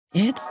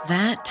It's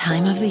that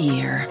time of the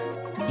year.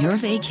 Your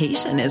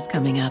vacation is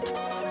coming up.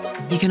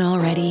 You can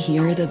already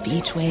hear the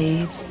beach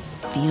waves,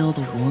 feel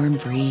the warm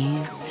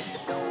breeze,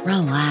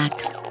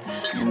 relax,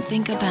 and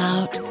think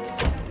about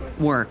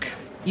work.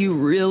 You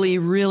really,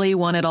 really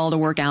want it all to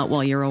work out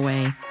while you're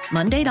away.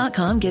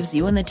 Monday.com gives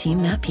you and the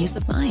team that peace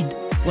of mind.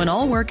 When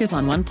all work is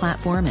on one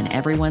platform and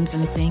everyone's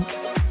in sync,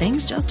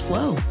 things just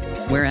flow.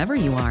 Wherever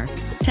you are,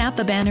 tap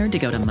the banner to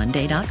go to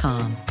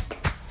Monday.com.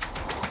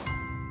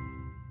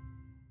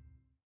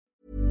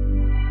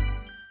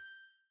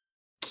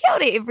 Kia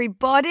ora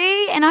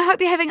everybody, and I hope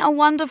you're having a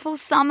wonderful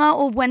summer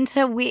or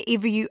winter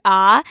wherever you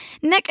are.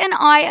 Nick and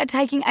I are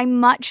taking a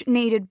much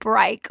needed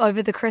break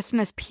over the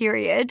Christmas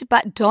period,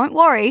 but don't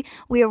worry,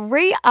 we are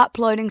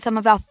re-uploading some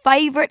of our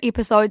favourite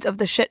episodes of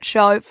The Shit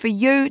Show for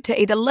you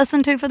to either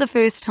listen to for the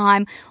first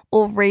time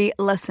or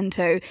re-listen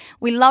to.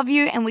 We love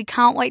you and we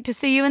can't wait to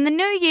see you in the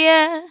new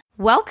year.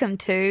 Welcome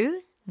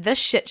to The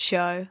Shit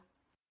Show.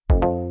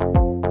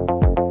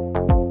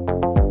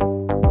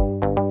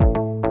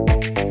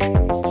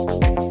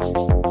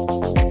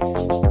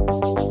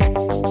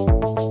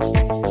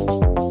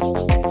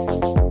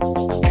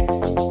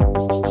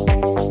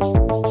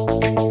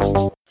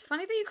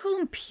 Funny that you call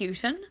him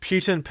Putin.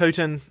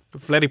 Putin,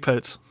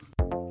 Vladiput.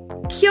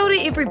 Kia ora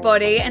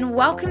everybody, and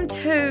welcome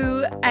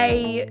to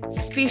a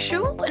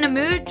special, an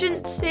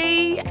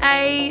emergency,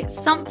 a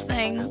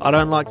something. I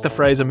don't like the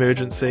phrase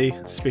emergency,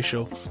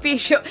 special.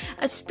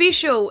 A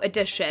special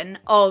edition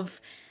of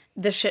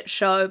the Shit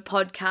Show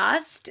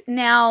podcast.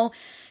 Now,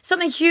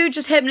 something huge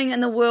is happening in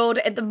the world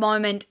at the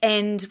moment,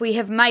 and we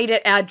have made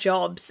it our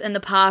jobs in the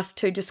past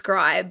to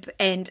describe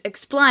and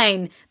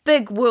explain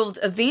big world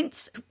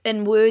events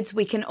in words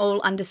we can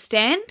all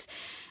understand.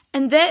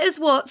 And that is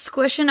what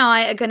Squish and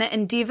I are going to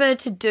endeavour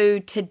to do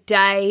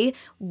today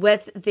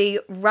with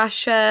the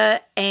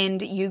Russia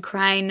and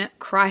Ukraine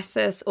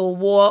crisis or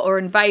war or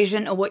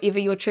invasion or whatever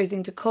you're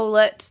choosing to call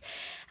it.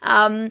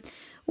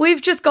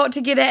 We've just got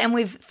together and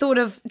we've thought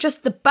of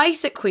just the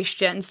basic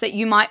questions that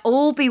you might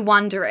all be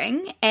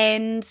wondering,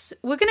 and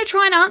we're going to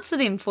try and answer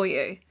them for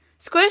you.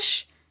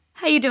 Squish,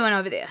 how you doing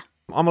over there?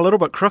 I'm a little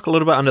bit crook, a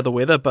little bit under the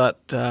weather, but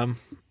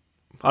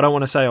I don't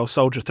want to say I'll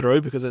soldier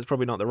through because it's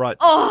probably not the right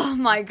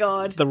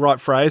the right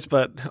phrase,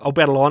 but I'll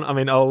battle on. I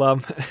mean, I'll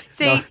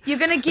See, no. You're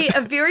going to get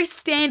a very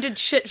standard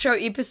Shit Show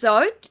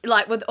episode,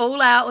 like with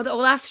all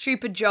our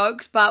stupid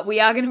jokes, but we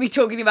are going to be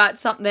talking about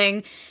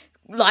something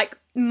like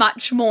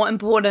much more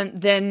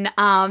important than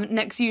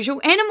Nick's usual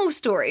animal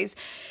stories.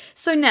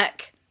 So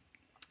Nick,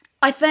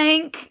 I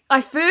think I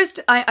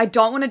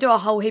don't want to do a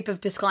whole heap of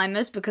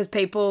disclaimers because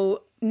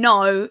people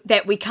know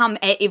that we come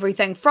at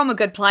everything from a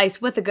good place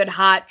with a good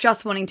heart,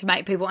 just wanting to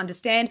make people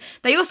understand.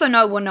 They also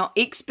know we're not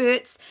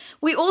experts.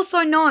 We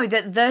also know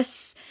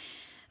that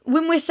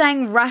when we're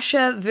saying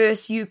Russia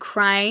versus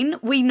Ukraine,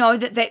 we know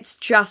that that's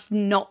just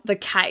not the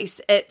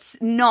case. It's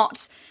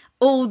not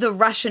all the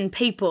Russian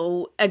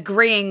people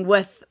agreeing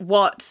with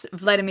what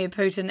Vladimir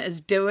Putin is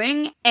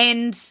doing,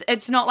 and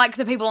it's not like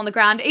the people on the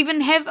ground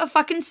even have a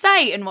fucking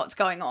say in what's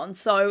going on.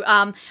 So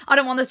I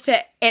don't want this to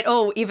at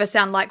all ever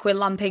sound like we're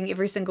lumping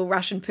every single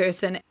Russian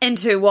person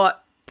into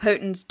what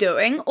Putin's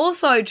doing.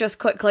 Also, just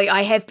quickly,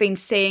 I have been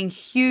seeing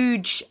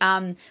huge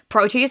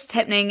protests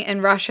happening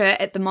in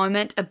Russia at the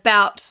moment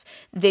about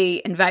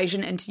the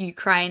invasion into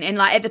Ukraine, and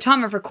like at the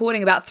time of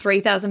recording, about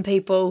 3,000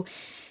 people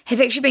have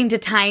actually been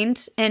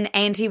detained in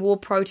anti-war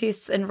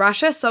protests in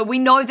Russia. So we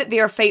know that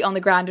there are feet on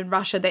the ground in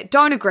Russia that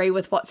don't agree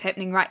with what's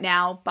happening right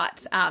now.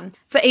 But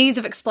for ease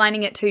of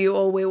explaining it to you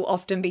all, we'll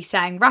often be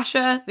saying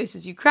Russia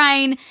versus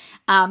Ukraine.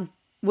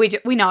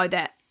 We know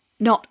that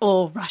not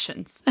all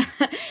Russians.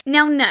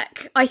 Now,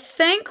 Nick, I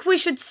think we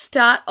should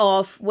start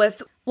off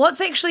with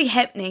what's actually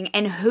happening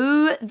and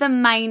who the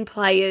main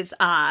players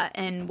are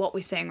in what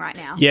we're seeing right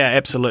now. Yeah,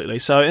 absolutely.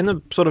 So in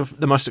the sort of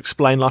the most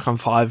explained like on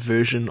five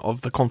version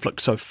of the conflict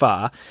so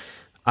far,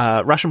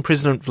 Russian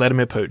President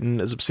Vladimir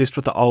Putin is obsessed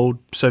with the old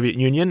Soviet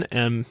Union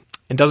and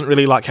doesn't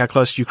really like how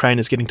close Ukraine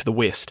is getting to the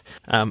West.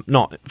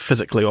 Not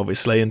physically,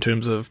 obviously, in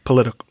terms of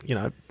political,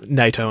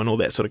 NATO and all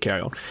that sort of carry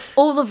on.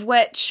 All of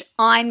which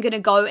I'm going to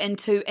go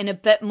into in a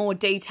bit more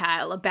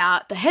detail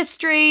about the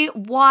history,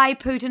 why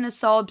Putin is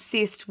so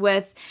obsessed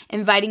with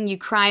invading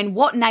Ukraine,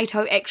 what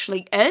NATO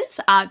actually is.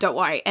 Don't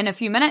worry, in a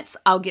few minutes,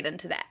 I'll get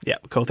into that. Yeah,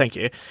 cool, thank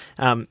you.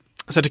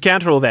 So to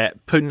counter all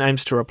that, Putin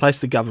aims to replace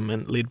the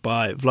government led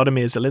by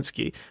Vladimir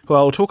Zelensky, who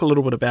I'll talk a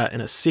little bit about in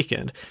a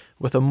second,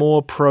 with a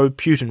more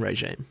pro-Putin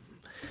regime.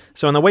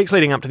 So in the weeks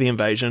leading up to the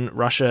invasion,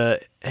 Russia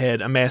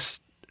had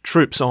amassed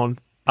troops on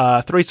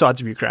three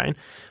sides of Ukraine,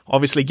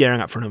 obviously gearing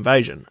up for an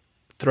invasion.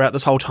 Throughout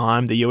this whole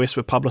time, the US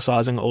were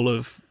publicising all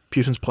of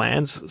Putin's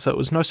plans, so it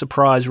was no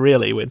surprise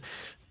really when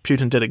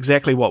Putin did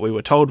exactly what we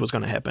were told was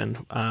going to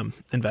happen,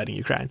 invading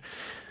Ukraine.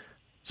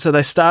 So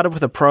they started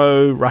with a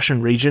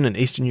pro-Russian region in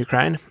eastern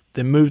Ukraine,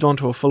 then moved on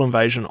to a full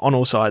invasion on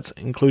all sides,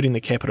 including the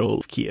capital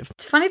of Kiev.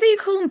 It's funny that you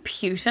call him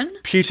Putin.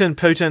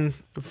 Putin,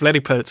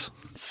 Vladimir Putin.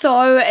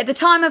 So at the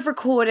time of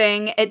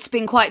recording, it's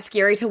been quite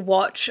scary to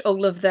watch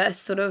all of this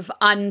sort of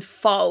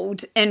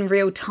unfold in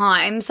real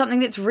time. Something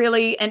that's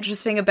really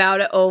interesting about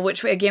it all,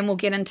 which again we'll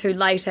get into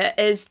later,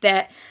 is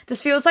that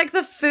this feels like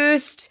the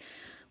first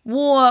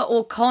war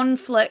or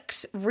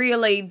conflict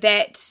really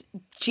that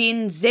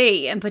Gen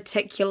Z in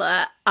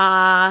particular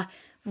are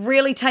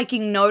really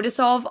taking notice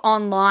of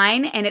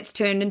online, and it's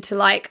turned into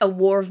like a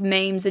war of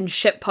memes and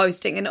shit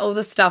posting and all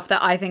the stuff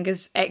that I think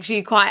is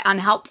actually quite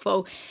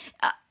unhelpful.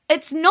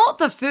 It's not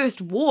the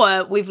first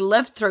war we've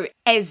lived through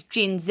as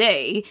Gen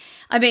Z.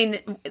 I mean,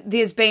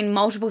 there's been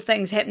multiple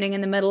things happening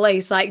in the Middle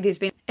East, like there's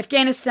been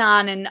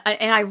Afghanistan and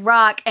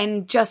Iraq,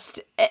 and just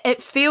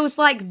it feels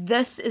like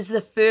this is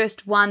the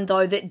first one,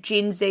 though, that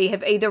Gen Z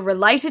have either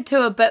related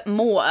to a bit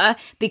more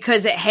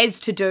because it has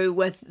to do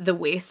with the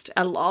West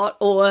a lot,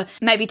 or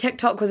maybe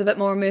TikTok was a bit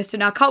more immersed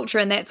in our culture,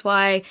 and that's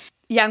why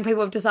young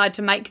people have decided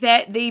to make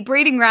that the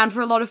breeding ground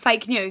for a lot of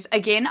fake news.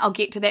 Again, I'll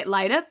get to that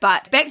later,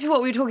 but back to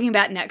what we were talking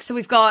about next. So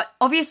we've got,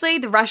 obviously,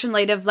 the Russian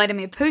leader,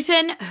 Vladimir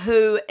Putin,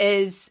 who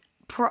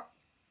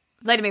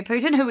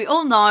we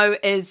all know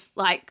is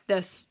like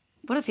this,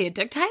 what is he, a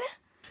dictator?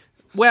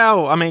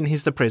 Well, I mean,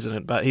 he's the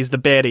president, but he's the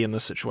baddie in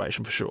this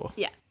situation for sure.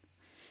 Yeah.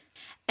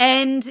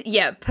 And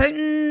yeah,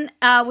 Putin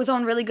was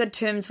on really good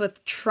terms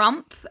with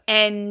Trump,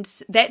 and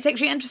that's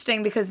actually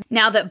interesting because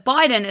now that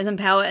Biden is in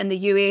power in the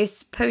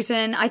US,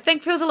 Putin, I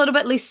think, feels a little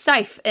bit less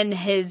safe in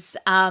his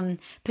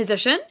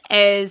position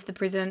as the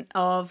president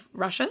of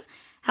Russia.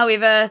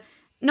 However,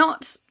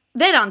 not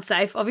that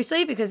unsafe,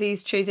 obviously, because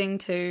he's choosing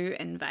to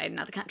invade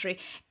another country.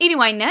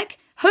 Anyway, Nick,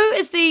 who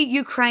is the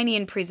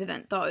Ukrainian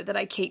president, though, that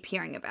I keep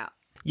hearing about?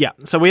 Yeah,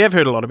 so we have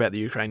heard a lot about the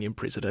Ukrainian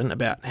president,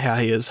 about how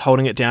he is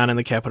holding it down in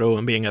the capital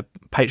and being a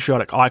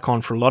patriotic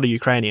icon for a lot of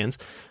Ukrainians.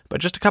 But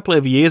just a couple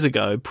of years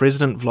ago,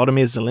 President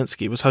Volodymyr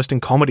Zelensky was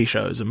hosting comedy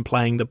shows and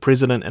playing the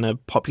president in a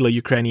popular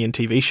Ukrainian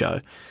TV show.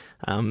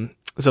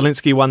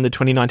 Zelensky won the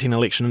 2019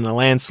 election in a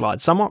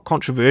landslide, somewhat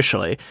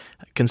controversially,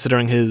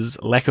 considering his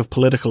lack of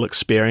political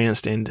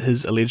experience and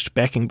his alleged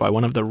backing by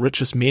one of the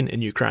richest men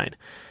in Ukraine.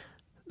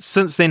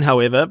 Since then,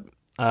 however,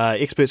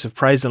 experts have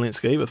praised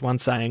Zelensky, with one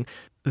saying,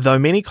 though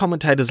many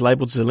commentators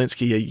labelled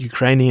Zelensky a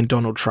Ukrainian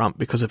Donald Trump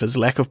because of his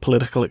lack of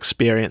political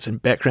experience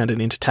and background in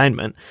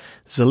entertainment,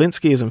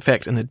 Zelensky is in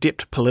fact an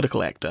adept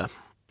political actor.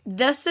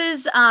 This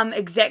is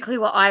exactly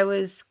what I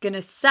was going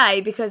to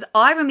say, because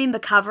I remember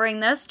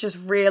covering this just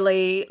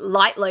really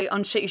lightly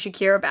on Shit You Should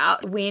Care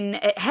About when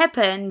it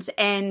happened,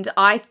 and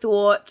I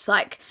thought,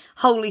 like,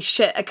 holy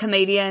shit, a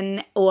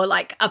comedian or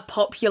like a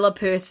popular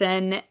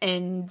person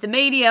in the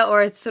media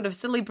or a sort of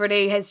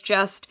celebrity has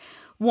just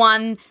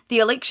won the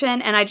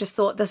election, and I just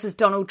thought this is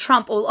Donald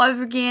Trump all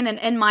over again, and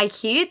in my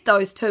head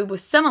those two were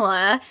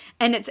similar,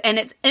 and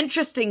it's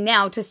interesting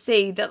now to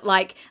see that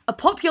like a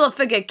popular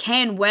figure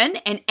can win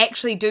and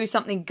actually do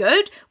something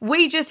good.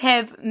 We just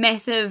have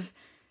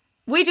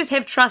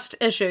trust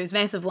issues,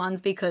 massive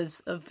ones, because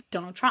of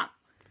Donald Trump.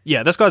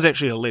 Yeah, this guy's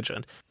actually a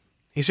legend.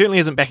 He certainly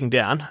isn't backing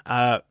down.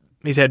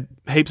 He's had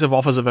heaps of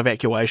offers of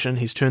evacuation.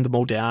 He's turned them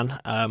all down,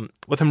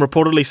 with him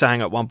reportedly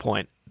saying at one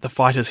point, "The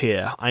fight is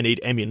here. I need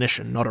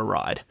ammunition, not a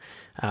ride."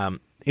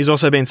 He's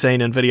also been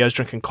seen in videos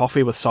drinking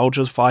coffee with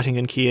soldiers fighting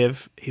in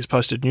Kiev. He's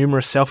posted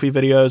numerous selfie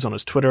videos on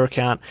his Twitter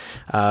account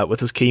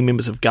with his key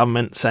members of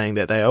government saying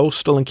that they are all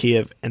still in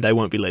Kiev and they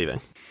won't be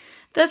leaving.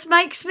 This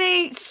makes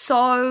me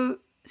so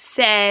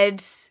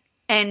sad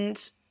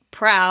and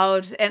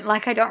proud, and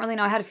like I don't really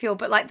know how to feel,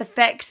 but like the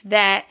fact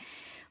that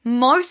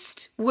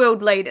most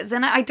world leaders,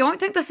 and I don't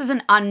think this is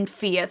an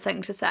unfair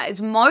thing to say, is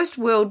most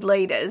world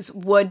leaders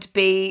would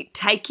be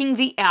taking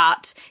the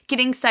out,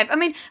 getting safe. I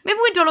mean,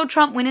 remember when Donald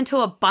Trump went into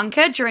a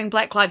bunker during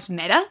Black Lives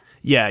Matter?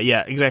 Yeah,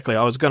 exactly.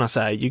 I was going to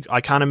say,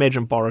 I can't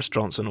imagine Boris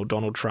Johnson or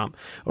Donald Trump,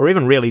 or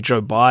even really Joe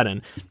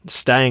Biden,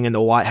 staying in the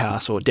White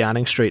House or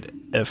Downing Street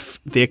if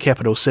their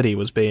capital city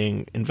was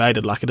being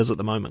invaded like it is at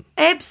the moment.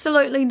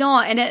 Absolutely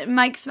not. And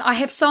I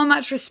have so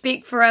much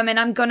respect for him, and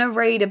I'm going to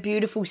read a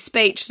beautiful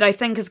speech that I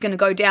think is going to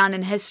go down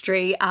in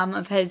history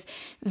of his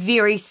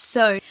very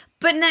soon.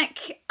 But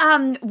Nick,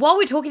 while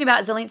we're talking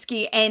about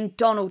Zelensky and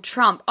Donald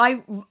Trump,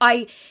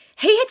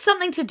 he had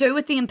something to do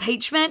with the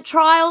impeachment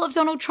trial of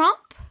Donald Trump?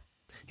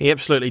 He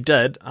absolutely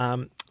did.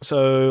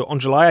 So on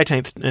July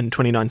 18th in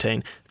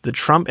 2019, the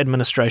Trump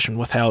administration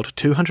withheld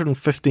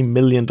 $250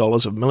 million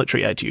of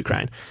military aid to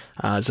Ukraine.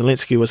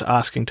 Zelensky was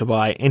asking to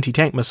buy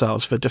anti-tank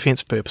missiles for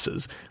defense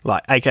purposes,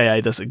 like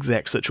aka this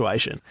exact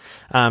situation.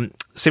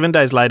 7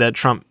 days later,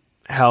 Trump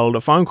held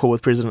a phone call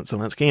with President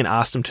Zelensky and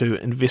asked him to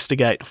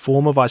investigate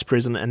former Vice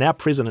President and now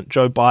President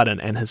Joe Biden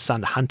and his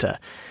son Hunter.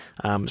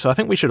 So I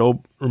think we should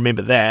all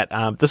remember that.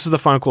 This is the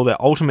phone call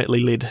that ultimately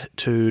led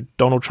to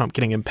Donald Trump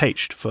getting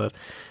impeached for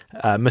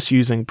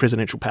misusing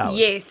presidential powers.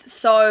 Yes.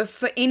 So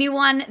for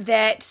anyone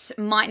that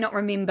might not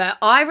remember,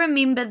 I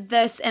remember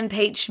this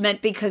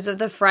impeachment because of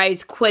the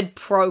phrase quid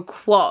pro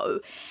quo.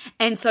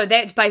 And so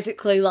that's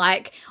basically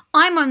like,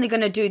 I'm only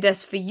going to do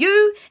this for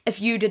you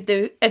if you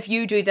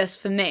do this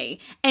for me.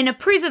 And a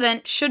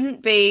president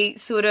shouldn't be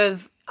sort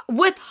of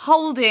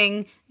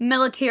withholding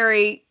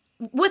money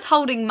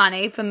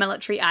for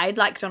military aid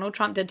like Donald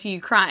Trump did to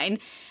Ukraine.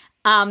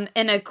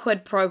 In a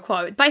quid pro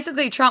quo.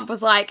 Basically, Trump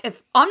was like,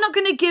 if I'm not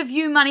going to give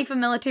you money for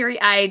military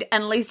aid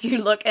unless you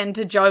look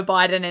into Joe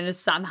Biden and his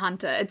son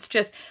Hunter. It's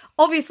just,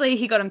 obviously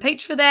he got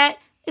impeached for that.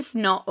 It's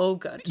not all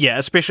good. Yeah,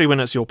 especially when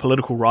it's your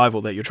political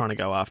rival that you're trying to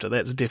go after.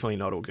 That's definitely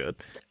not all good.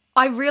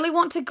 I really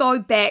want to go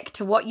back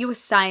to what you were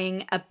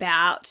saying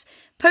about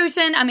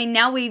Putin. I mean,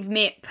 now we've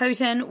met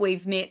Putin,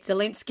 we've met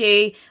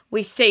Zelensky,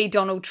 we see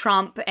Donald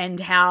Trump and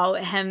how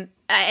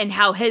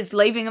his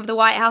leaving of the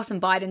White House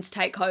and Biden's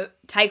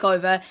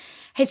takeover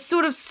has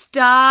sort of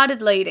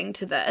started leading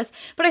to this.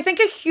 But I think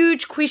a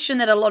huge question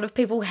that a lot of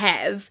people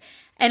have,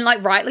 and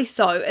like rightly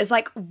so, is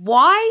like,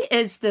 why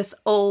is this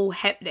all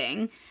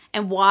happening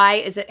and why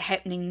is it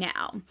happening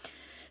now?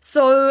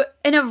 So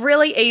in a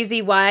really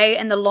easy way,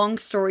 and the long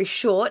story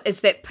short, is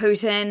that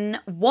Putin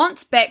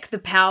wants back the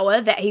power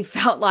that he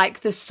felt like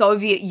the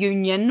Soviet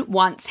Union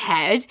once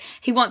had.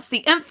 He wants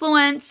the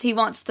influence, he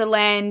wants the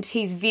land,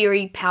 he's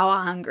very power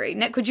hungry.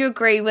 Nick, would you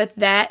agree with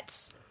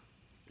that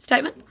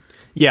statement?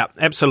 Yeah,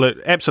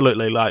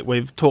 absolutely. Like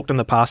we've talked in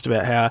the past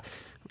about how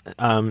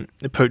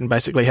Putin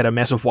basically had a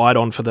massive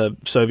wide-on for the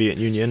Soviet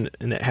Union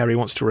and that how he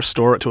wants to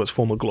restore it to its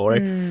former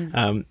glory.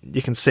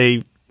 You can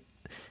see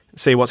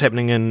what's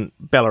happening in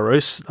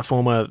Belarus, a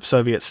former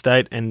Soviet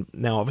state, and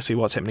now obviously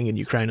what's happening in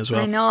Ukraine as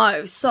well. I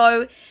know.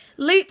 So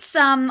let's,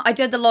 I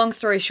did the long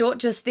story short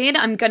just then.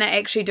 I'm going to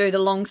actually do the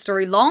long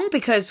story long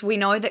because we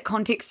know that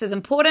context is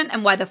important,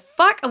 and why the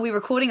fuck are we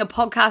recording a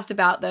podcast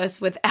about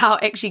this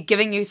without actually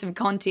giving you some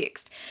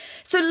context?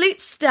 So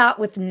let's start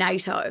with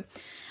NATO.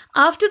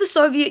 After the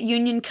Soviet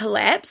Union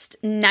collapsed,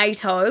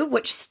 NATO,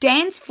 which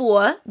stands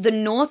for the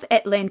North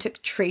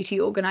Atlantic Treaty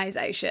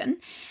Organization,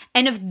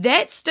 and if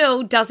that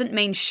still doesn't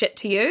mean shit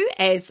to you,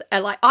 as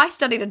like I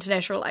studied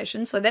international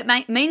relations, so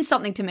that means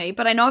something to me,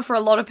 but I know for a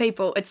lot of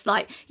people it's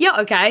like, yeah,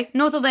 okay,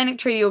 North Atlantic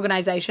Treaty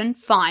Organization,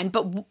 fine,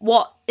 but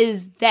what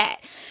is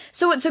that?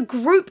 So it's a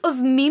group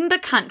of member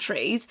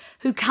countries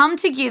who come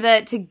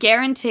together to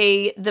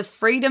guarantee the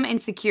freedom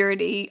and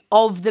security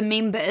of the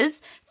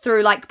members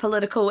through like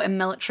political and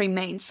military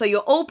means. So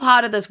you're all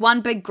part of this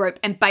one big group,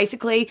 and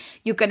basically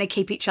you're going to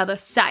keep each other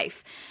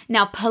safe.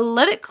 Now,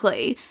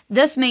 politically,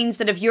 this means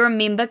that if you're a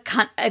member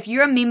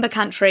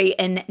country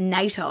in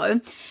NATO,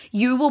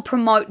 you will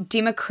promote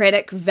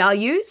democratic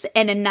values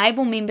and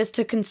enable members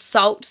to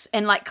consult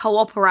and like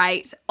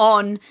cooperate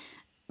on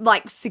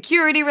like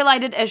security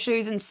related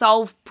issues and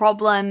solve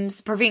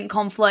problems, prevent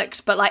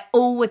conflict, but like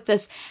all with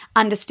this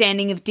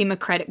understanding of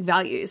democratic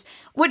values,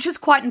 which is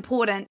quite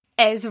important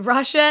as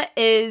Russia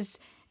is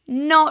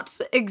not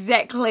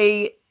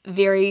exactly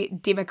very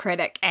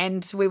democratic,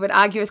 and we would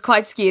argue is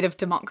quite scared of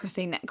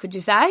democracy, Nick, would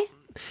you say?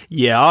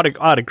 Yeah,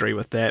 I'd agree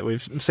with that.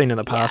 We've seen in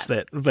the past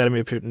that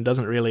Vladimir Putin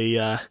doesn't really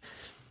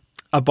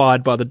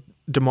abide by the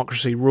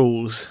democracy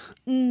rules.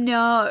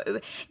 No.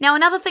 Now,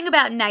 another thing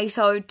about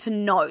NATO to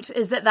note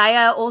is that they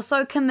are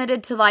also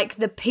committed to like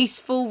the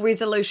peaceful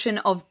resolution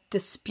of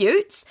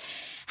disputes.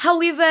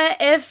 However,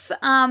 if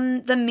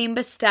the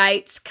member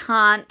states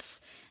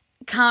can't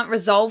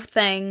resolve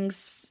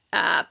things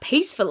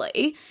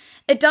peacefully,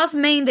 it does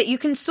mean that you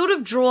can sort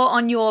of draw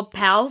on your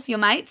pals, your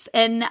mates,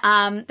 that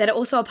are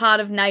also a part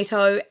of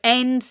NATO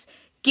and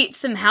get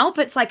some help.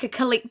 It's like a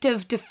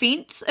collective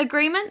defence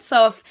agreement.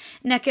 So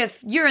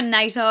if you're in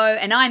NATO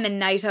and I'm in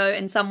NATO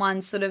and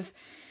someone's sort of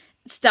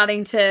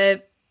starting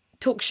to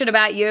talk shit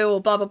about you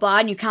or blah, blah, blah,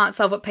 and you can't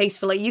solve it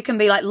peacefully, you can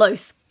be like,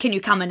 Luce, can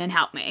you come in and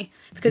help me?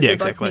 Because we're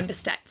both member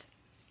states.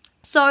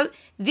 So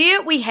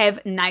there we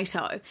have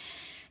NATO.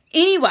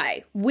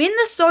 Anyway, when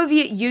the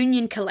Soviet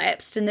Union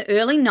collapsed in the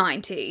early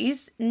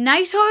 90s,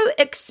 NATO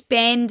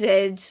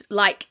expanded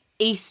like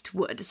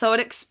eastward. So it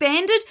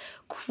expanded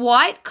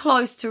quite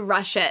close to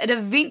Russia. It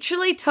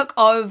eventually took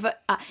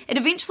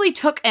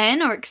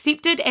in or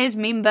accepted as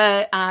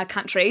member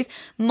countries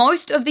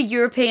most of the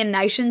European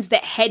nations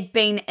that had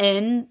been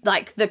in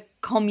like the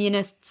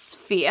communist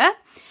sphere.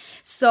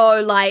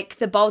 So like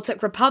the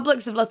Baltic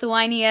republics of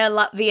Lithuania,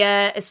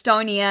 Latvia,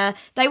 Estonia,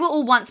 they were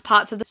all once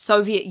parts of the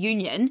Soviet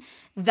Union.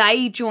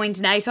 They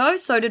joined NATO,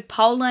 so did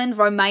Poland,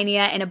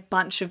 Romania, and a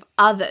bunch of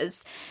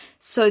others.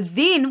 So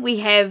then we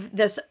have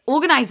this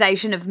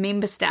organization of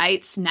member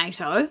states,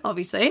 NATO,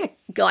 obviously, I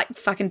like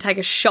fucking take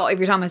a shot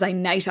every time I say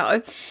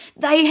NATO.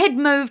 They had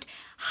moved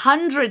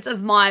hundreds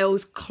of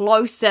miles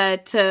closer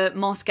to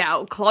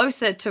Moscow,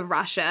 closer to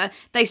Russia.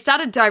 They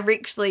started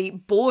directly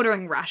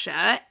bordering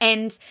Russia,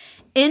 and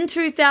in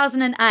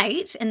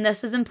 2008, and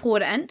this is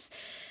important,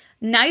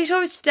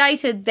 NATO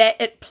stated that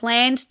it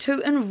planned to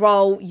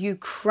enroll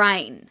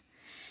Ukraine.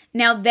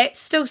 Now,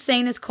 that's still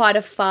seen as quite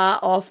a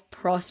far-off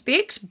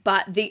prospect,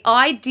 but the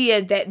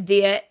idea that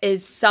there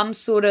is some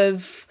sort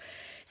of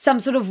some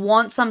sort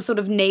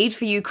of need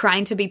for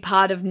Ukraine to be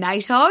part of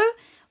NATO,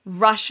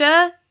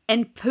 Russia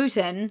and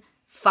Putin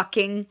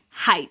fucking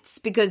hates.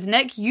 Because,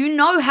 Nick, you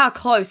know how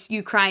close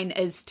Ukraine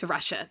is to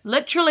Russia.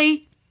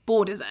 Literally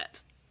borders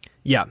it.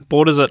 Yeah,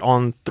 borders it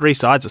on 3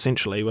 sides,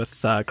 essentially,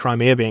 with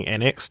Crimea being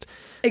annexed.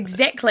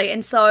 Exactly.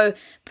 And so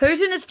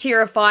Putin is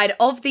terrified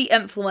of the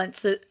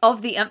influence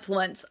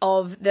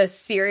of this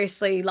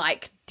seriously,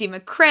 like,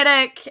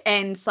 democratic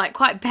and, like,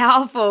 quite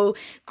powerful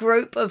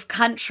group of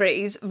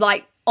countries,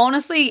 like,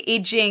 honestly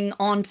edging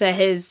onto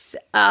his,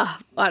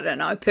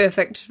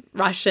 perfect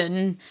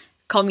Russian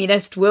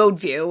communist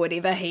worldview or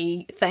whatever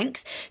he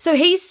thinks. So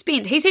he's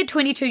had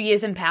 22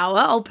 years in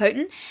power, old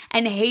Putin,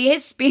 and he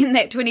has spent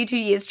that 22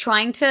 years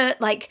trying to,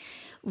 like,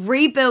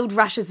 rebuild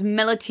Russia's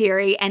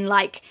military and,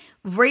 like,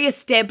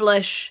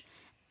 reestablish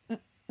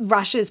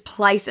Russia's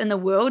place in the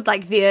world,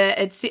 like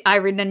I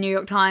read in a New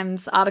York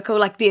Times article,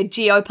 like their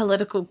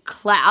geopolitical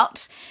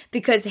clout,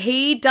 because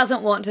he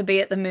doesn't want to be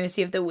at the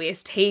mercy of the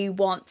West. He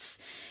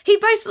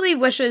basically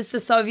wishes the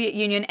Soviet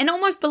Union, and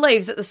almost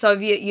believes that the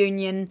Soviet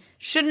Union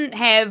shouldn't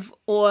have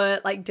or,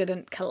 like,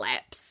 didn't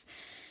collapse.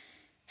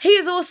 He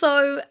is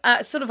also,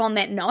 sort of on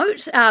that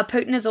note,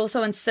 Putin has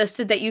also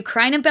insisted that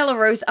Ukraine and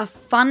Belarus are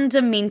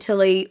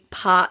fundamentally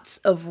parts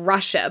of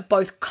Russia,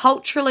 both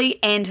culturally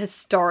and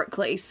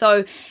historically.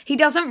 So he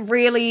doesn't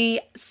really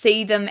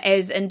see them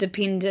as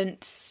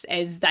independent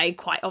as they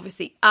quite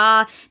obviously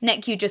are.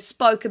 Nick, you just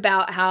spoke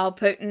about how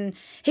Putin,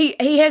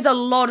 he has a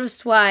lot of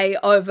sway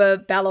over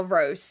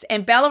Belarus,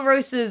 and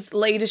Belarus's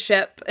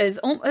leadership is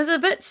a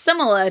bit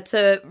similar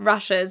to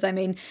Russia's. I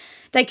mean,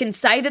 they can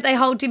say that they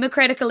hold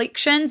democratic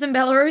elections in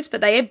Belarus, but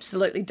they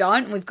absolutely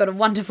don't. We've got a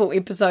wonderful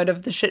episode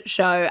of The Shit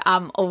Show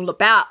all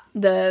about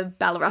the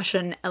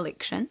Belarusian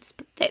elections,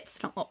 but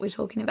that's not what we're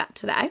talking about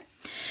today.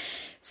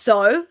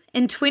 So,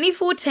 in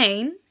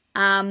 2014,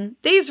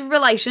 these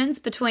relations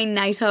between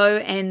NATO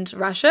and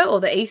Russia,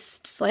 or the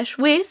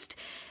East/West,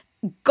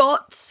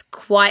 got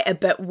quite a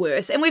bit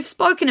worse. And we've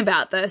spoken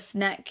about this,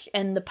 Nick,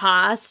 in the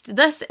past.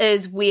 This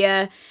is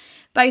where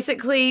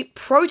basically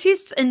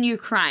protests in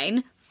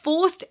Ukraine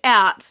forced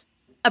out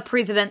a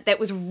president that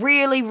was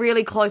really,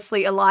 really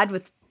closely allied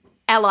with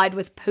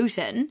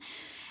Putin.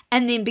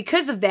 And then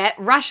because of that,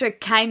 Russia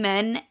came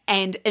in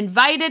and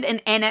invaded and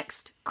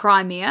annexed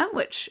Crimea,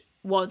 which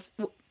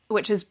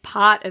is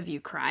part of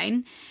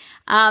Ukraine.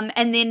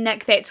 And then,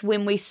 Nick, that's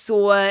when we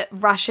saw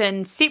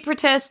Russian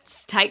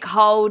separatists take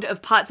hold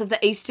of parts of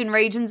the eastern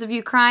regions of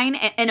Ukraine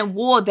in a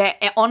war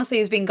that honestly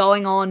has been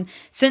going on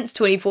since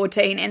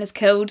 2014 and has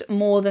killed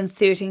more than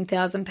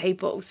 13,000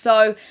 people.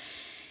 So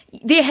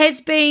There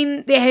has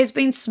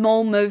been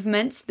small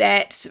movements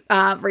that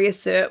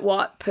reassert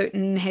what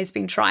Putin has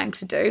been trying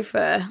to do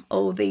for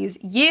all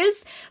these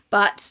years,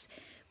 but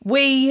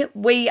we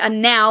are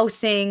now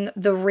seeing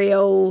the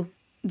real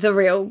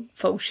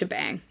full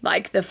shebang,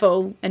 like the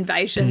full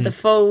invasion, the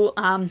full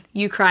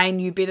Ukraine,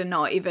 you better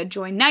not ever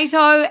join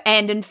NATO.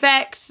 And in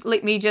fact,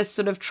 let me just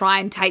sort of try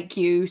and take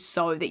you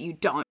so that you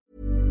don't.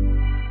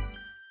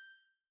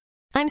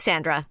 I'm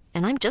Sandra,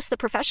 and I'm just the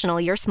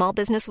professional your small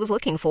business was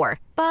looking for.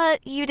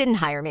 But you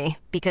didn't hire me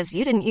because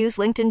you didn't use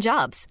LinkedIn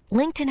Jobs.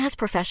 LinkedIn has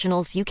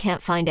professionals you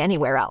can't find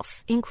anywhere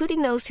else,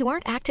 including those who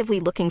aren't actively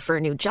looking for a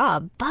new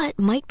job, but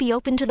might be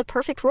open to the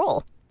perfect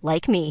role,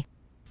 like me.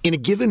 In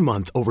a given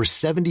month, over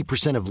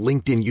 70% of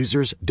LinkedIn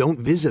users don't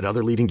visit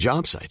other leading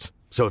job sites.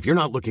 So if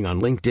you're not looking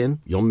on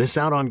LinkedIn, you'll miss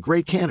out on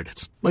great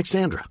candidates like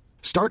Sandra.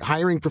 Start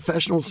hiring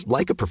professionals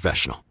like a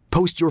professional.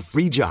 Post your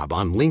free job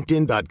on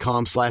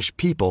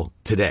linkedin.com/people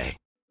today.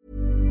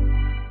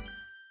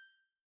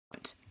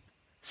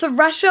 So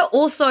Russia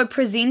also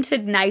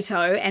presented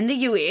NATO and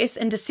the US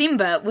in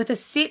December with a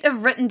set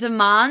of written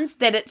demands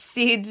that it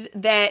said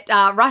that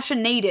Russia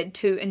needed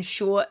to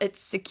ensure its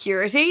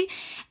security.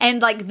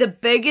 And like the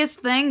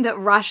biggest thing that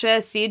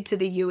Russia said to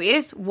the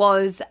US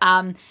was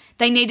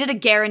they needed a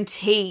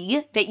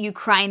guarantee that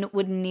Ukraine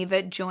would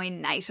never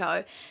join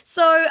NATO.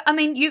 So, I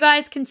mean, you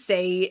guys can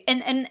see,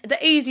 in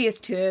the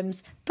easiest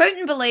terms,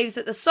 Putin believes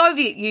that the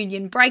Soviet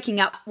Union breaking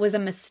up was a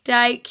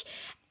mistake,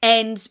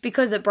 and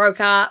because it broke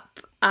up,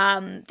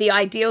 the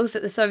ideals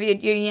that the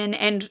Soviet Union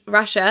and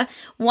Russia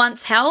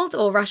once held,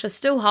 or Russia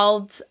still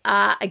holds,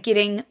 are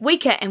getting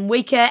weaker and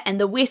weaker, and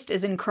the West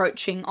is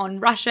encroaching on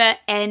Russia,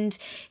 and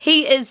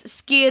he is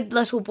scared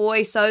little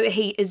boy, so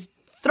he is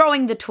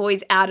throwing the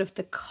toys out of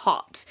the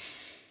cot.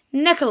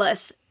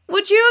 Nicholas,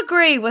 would you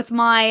agree with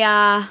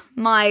my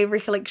my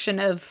recollection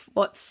of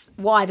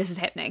why this is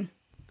happening?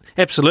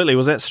 Absolutely.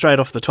 Was that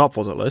straight off the top,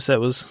 was it, Luce? That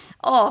was...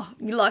 Oh,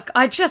 look,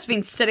 I've just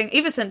been sitting,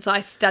 ever since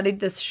I studied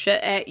this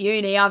shit at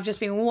uni, I've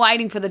just been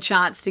waiting for the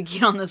chance to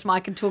get on this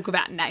mic and talk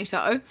about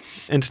NATO.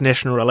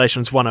 International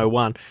Relations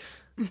 101.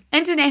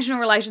 International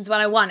Relations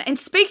 101. And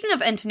speaking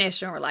of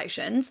international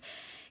relations,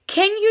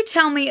 can you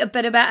tell me a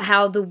bit about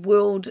how the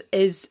world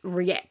is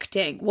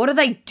reacting? What are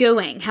they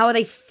doing? How are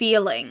they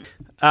feeling?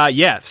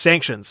 Yeah,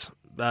 sanctions.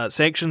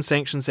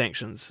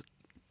 Sanctions.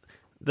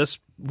 this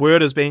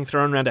word is being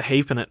thrown around a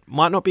heap, and it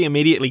might not be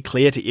immediately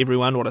clear to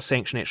everyone what a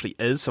sanction actually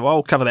is, so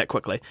I'll cover that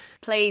quickly.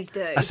 Please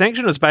do. A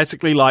sanction is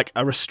basically like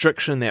a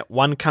restriction that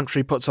one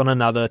country puts on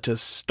another to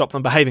stop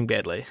them behaving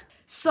badly.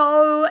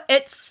 So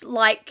it's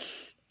like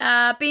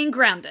being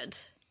grounded.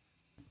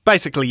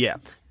 Basically, yeah.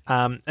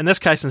 In this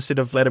case, instead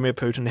of Vladimir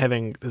Putin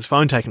having his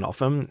phone taken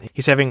off him,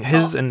 he's having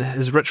his and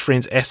his rich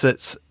friends'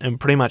 assets in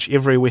pretty much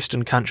every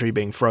Western country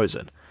being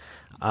frozen.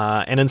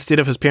 And instead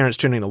of his parents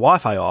turning the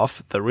Wi-Fi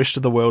off, the rest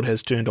of the world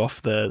has turned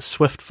off the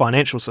SWIFT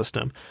financial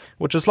system,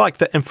 which is like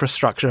the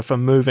infrastructure for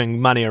moving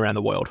money around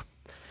the world.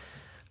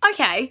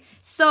 Okay,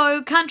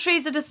 so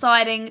countries are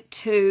deciding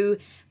to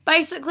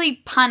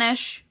basically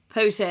punish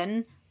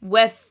Putin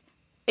with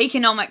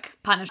economic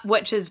punishment,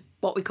 which is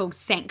what we call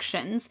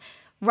sanctions,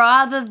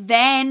 rather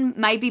than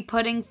maybe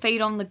putting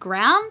feet on the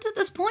ground at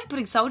this point,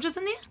 putting soldiers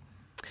in there?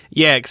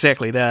 Yeah,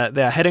 exactly.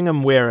 They're hitting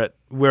him where it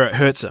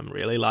hurts him,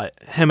 really,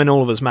 like him and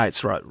all of his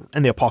mates, right,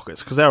 in their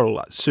pockets, because they're all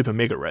like super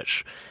mega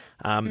rich.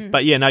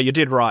 But yeah, no, you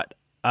did right.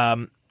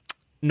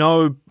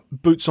 No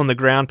boots on the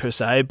ground per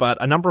se, but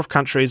a number of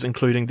countries,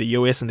 including the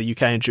US and the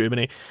UK and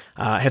Germany,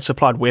 have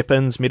supplied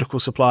weapons,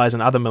 medical supplies,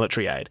 and other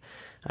military aid.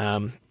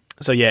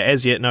 So yeah,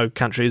 as yet, no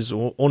countries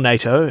or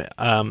NATO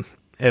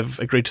have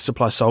agreed to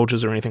supply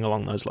soldiers or anything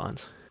along those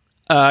lines.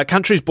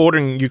 Countries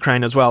bordering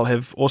Ukraine as well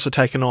have also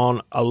taken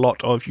on a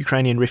lot of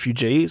Ukrainian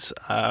refugees,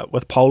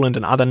 with Poland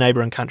and other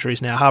neighbouring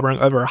countries now harbouring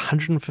over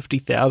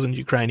 150,000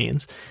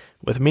 Ukrainians,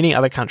 with many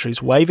other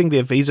countries waiving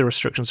their visa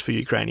restrictions for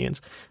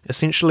Ukrainians,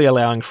 essentially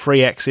allowing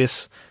free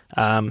access,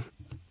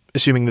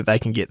 assuming that they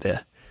can get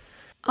there.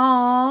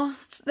 Oh,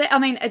 I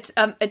mean,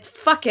 it's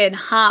fucking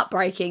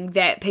heartbreaking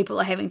that people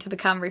are having to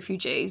become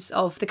refugees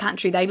of the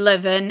country they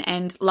live in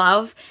and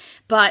love.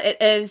 But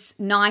it is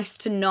nice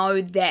to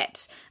know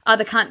that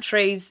other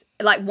countries,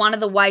 like one of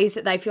the ways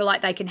that they feel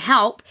like they can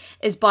help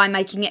is by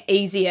making it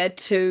easier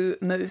to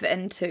move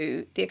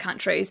into their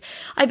countries.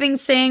 I've been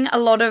seeing a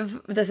lot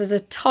of, this is a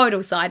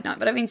total side note,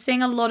 but I've been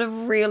seeing a lot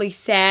of really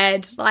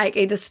sad, like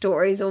either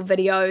stories or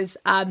videos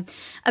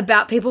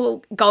about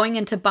people going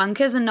into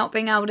bunkers and not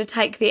being able to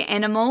take their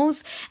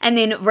animals, and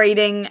then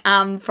reading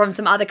from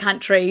some other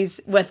countries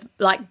with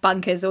like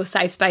bunkers or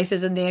safe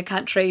spaces in their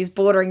countries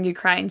bordering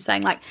Ukraine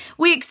saying like,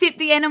 we accept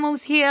the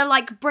animals here,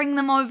 like bring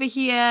them over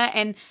here.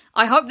 And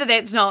I hope that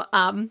that's not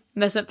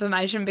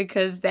misinformation,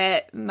 because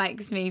that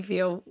makes me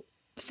feel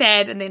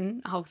sad and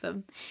then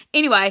wholesome.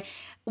 Anyway,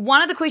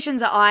 one of the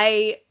questions that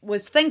I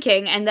was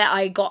thinking and that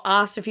I got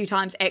asked a few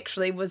times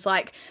actually was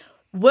like,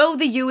 will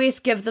the US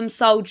give them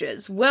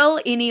soldiers? Will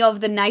any of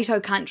the NATO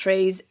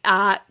countries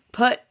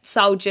put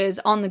soldiers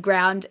on the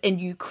ground in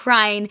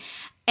Ukraine?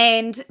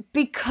 And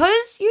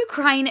because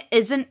Ukraine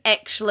isn't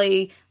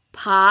actually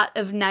part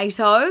of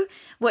NATO,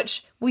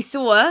 which we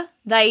saw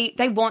they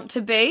want to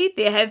be,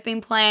 there have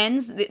been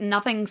plans,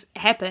 nothing's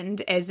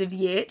happened as of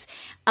yet.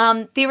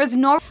 There is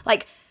no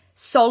like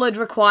solid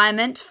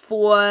requirement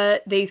for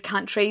these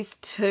countries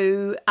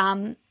to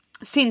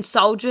send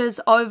soldiers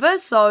over.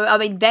 So I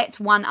mean, that's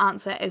one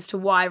answer as to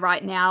why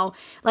right now,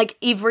 like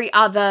every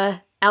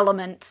other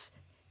element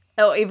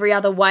or every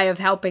other way of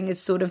helping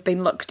has sort of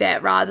been looked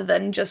at rather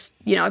than just,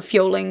 you know,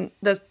 fueling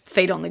the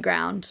feet on the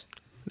ground.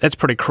 That's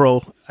pretty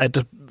cruel.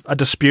 A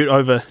dispute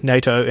over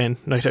NATO, and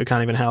NATO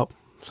can't even help.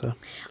 So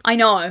I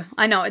know.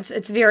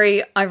 It's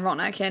very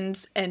ironic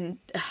and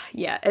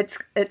yeah,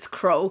 it's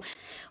cruel.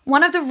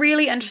 One of the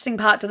really interesting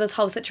parts of this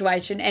whole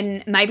situation,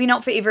 and maybe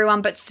not for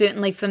everyone, but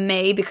certainly for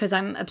me, because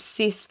I'm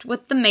obsessed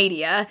with the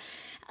media,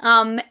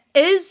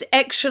 is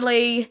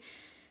actually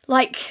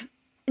like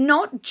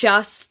not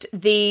just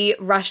the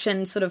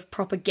Russian sort of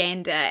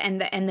propaganda and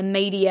the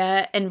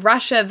media in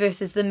Russia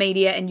versus the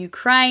media in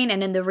Ukraine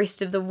and in the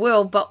rest of the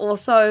world, but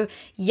also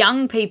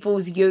young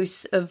people's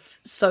use of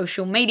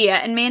social media.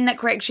 And me and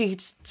Nick were actually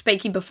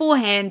speaking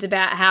beforehand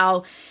about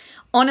how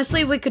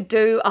honestly we could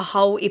do a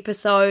whole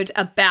episode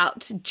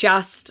about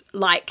just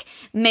like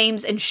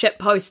memes and shit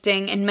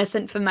posting and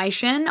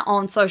misinformation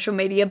on social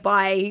media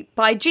by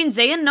Gen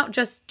Z, and not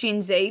just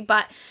Gen Z,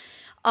 but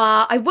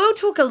I will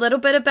talk a little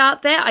bit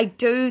about that. I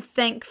do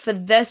think for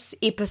this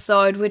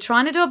episode, we're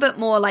trying to do a bit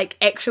more like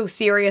actual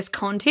serious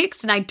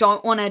context, and I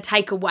don't want to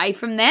take away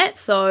from that,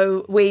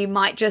 so we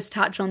might just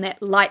touch on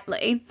that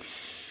lightly.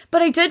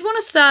 But I did want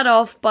to start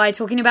off by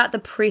talking about the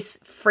Press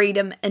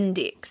Freedom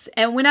Index.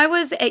 And when I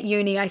was at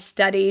uni, I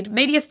studied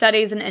media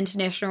studies and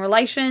international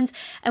relations,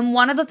 and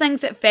one of the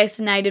things that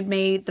fascinated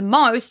me the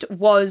most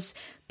was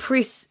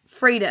press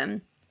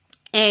freedom.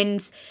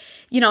 And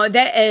you know,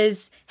 that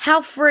is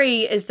how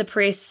free is the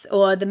press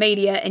or the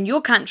media in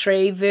your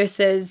country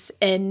versus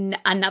in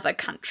another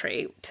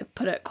country, to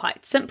put it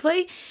quite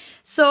simply.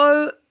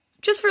 So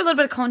just for a little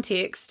bit of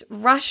context,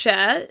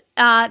 Russia,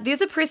 there's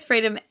a press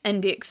freedom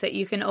index that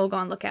you can all go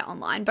and look at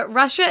online, but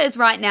Russia is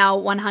right now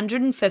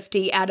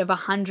 150 out of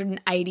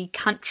 180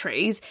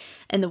 countries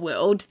in the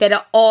world that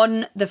are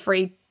on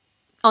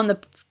the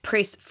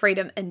press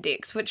freedom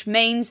index, which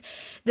means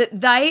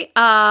that they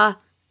are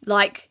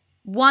like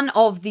one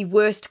of the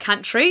worst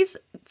countries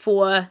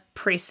for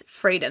press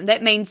freedom.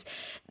 That means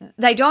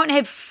they don't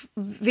have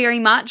very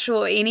much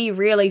or any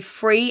really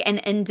free and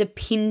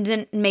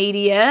independent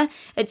media.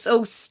 It's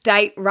all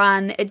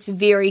state-run, it's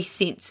very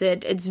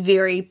censored, it's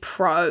very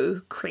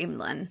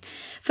pro-Kremlin.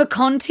 For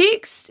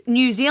context,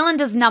 New Zealand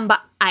is number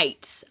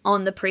 8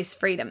 on the Press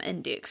Freedom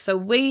Index, so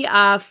we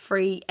are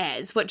free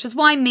as, which is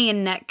why me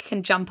and Nick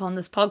can jump on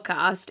this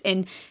podcast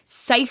and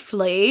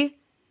safely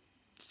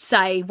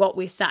say what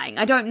we're saying.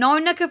 I don't know,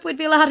 Nick, if we'd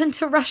be allowed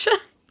into Russia.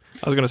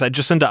 I was going to say,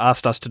 Jacinda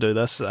asked us to do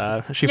this.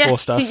 She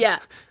forced us. Yeah,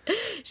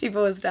 she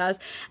forced us.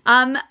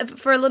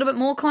 For a little bit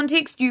more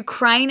context,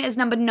 Ukraine is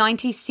number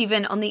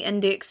 97 on the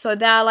index, so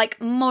they're like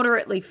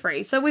moderately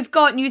free. So we've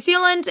got New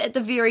Zealand at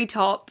the very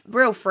top,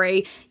 real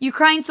free,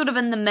 Ukraine sort of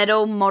in the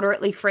middle,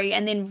 moderately free,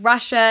 and then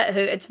Russia, who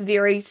it's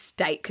very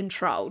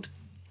state-controlled.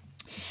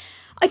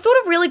 I thought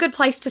a really good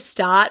place to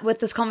start with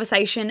this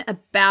conversation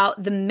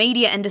about the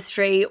media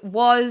industry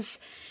was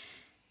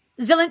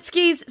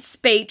Zelensky's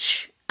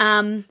speech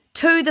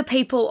to the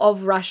people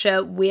of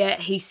Russia, where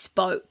he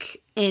spoke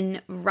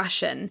in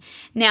Russian.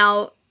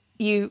 Now,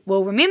 you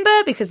will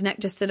remember, because Nick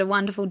just did a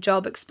wonderful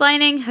job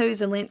explaining who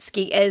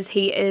Zelensky is.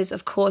 He is,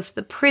 of course,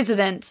 the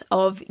president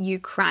of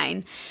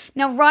Ukraine.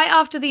 Now, right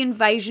after the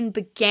invasion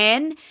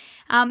began,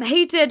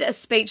 he did a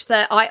speech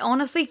that I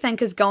honestly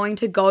think is going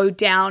to go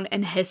down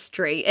in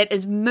history. It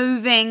is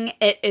moving.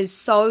 It is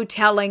so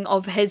telling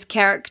of his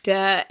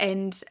character,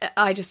 and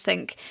I just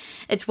think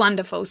it's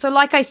wonderful. So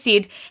like I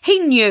said, he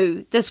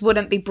knew this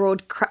wouldn't be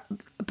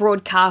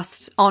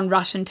broadcast on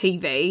Russian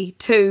TV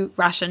to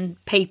Russian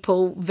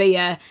people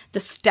via the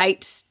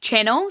state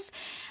channels.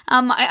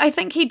 I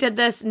think he did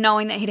this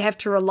knowing that he'd have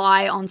to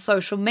rely on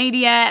social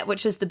media,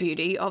 which is the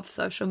beauty of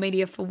social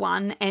media for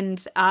one,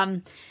 and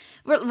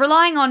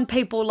relying on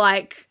people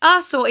like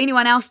us or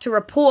anyone else to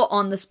report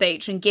on the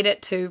speech and get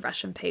it to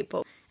Russian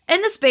people.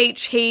 In the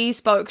speech, he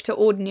spoke to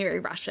ordinary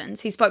Russians.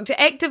 He spoke to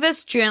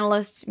activists,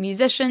 journalists,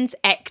 musicians,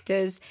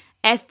 actors,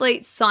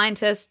 athletes,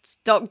 scientists,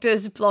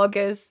 doctors,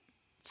 bloggers,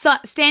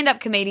 stand-up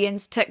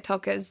comedians,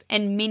 TikTokers,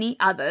 and many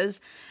others.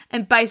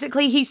 And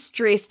basically, he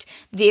stressed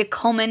their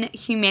common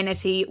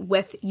humanity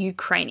with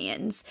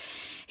Ukrainians.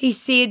 He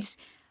said,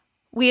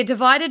 "We are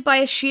divided by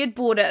a shared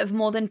border of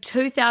more than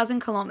 2,000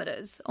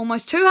 kilometres.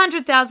 Almost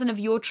 200,000 of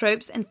your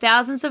troops and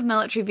thousands of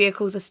military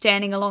vehicles are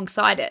standing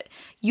alongside it.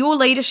 Your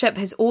leadership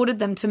has ordered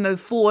them to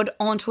move forward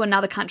onto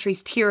another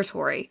country's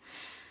territory.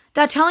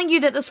 They're telling you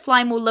that this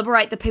flame will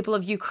liberate the people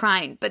of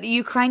Ukraine, but the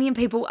Ukrainian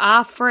people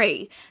are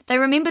free. They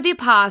remember their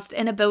past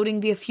and are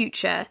building their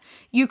future.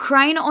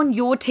 Ukraine on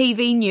your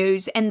TV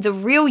news and the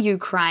real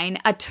Ukraine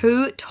are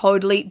two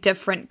totally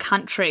different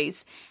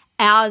countries.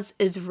 Ours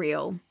is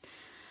real.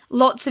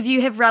 Lots of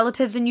you have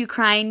relatives in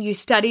Ukraine, you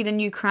studied in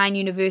Ukraine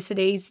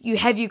universities, you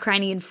have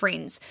Ukrainian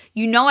friends.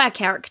 You know our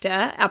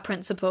character, our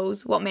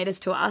principles, what matters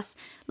to us.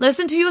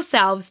 Listen to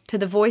yourselves, to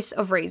the voice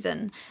of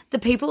reason. The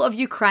people of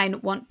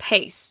Ukraine want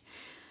peace.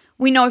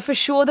 We know for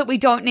sure that we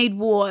don't need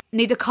war,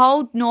 neither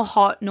cold nor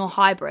hot nor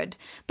hybrid.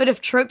 But if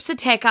troops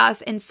attack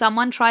us and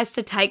someone tries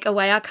to take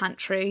away our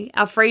country,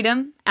 our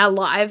freedom, our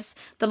lives,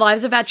 the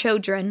lives of our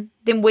children,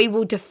 then we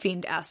will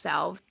defend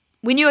ourselves.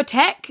 When you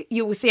attack,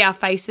 you will see our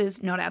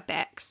faces, not our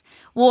backs.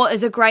 War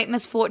is a great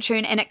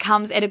misfortune and it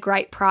comes at a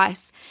great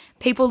price.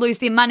 People lose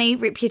their money,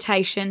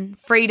 reputation,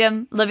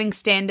 freedom, living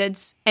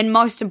standards, and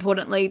most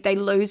importantly, they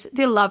lose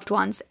their loved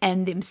ones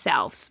and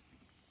themselves.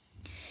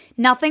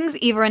 Nothing's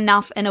ever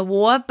enough in a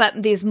war,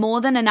 but there's more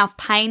than enough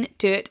pain,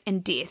 dirt,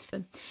 and death."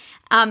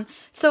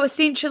 So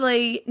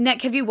essentially,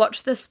 Nick, have you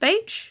watched this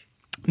speech?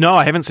 No,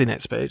 I haven't seen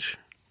that speech.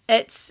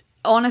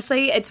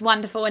 Honestly, it's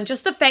wonderful. And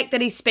just the fact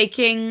that he's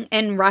speaking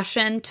in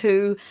Russian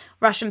to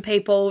Russian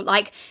people,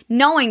 like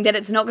knowing that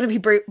it's not going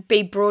to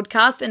be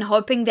broadcast and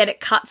hoping that it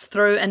cuts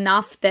through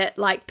enough that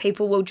like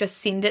people will just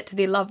send it to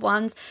their loved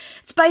ones.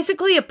 It's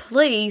basically a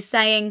plea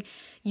saying,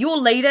 your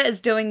leader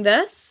is doing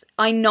this.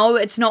 I know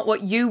it's not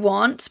what you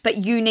want, but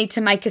you need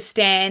to make a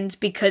stand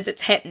because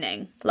it's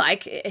happening.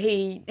 Like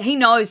he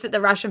knows that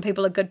the Russian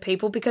people are good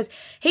people because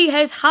he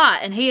has heart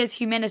and he has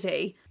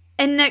humanity.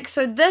 And Nick,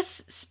 so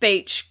this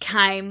speech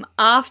came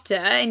after,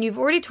 and you've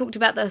already talked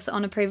about this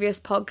on a previous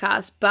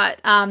podcast,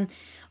 but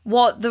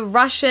what the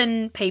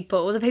Russian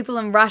people, the people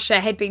in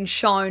Russia had been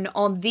shown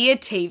on their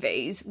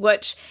TVs,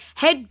 which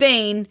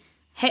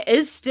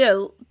is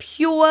still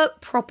pure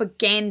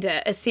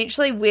propaganda,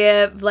 essentially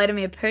where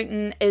Vladimir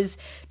Putin is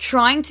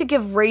trying to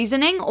give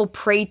reasoning or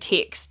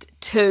pretext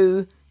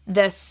to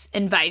this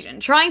invasion,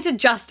 trying to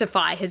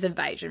justify his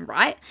invasion,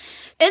 right?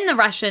 In the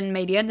Russian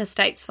media, in the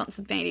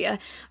state-sponsored media,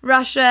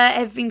 Russia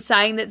have been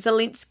saying that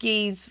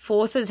Zelensky's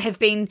forces have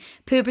been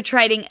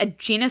perpetrating a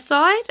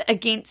genocide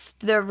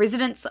against the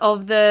residents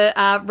of the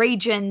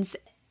regions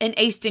in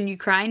eastern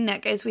Ukraine,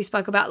 Nick, as we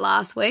spoke about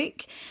last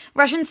week.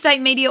 Russian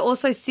state media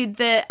also said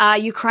that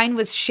Ukraine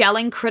was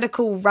shelling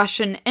critical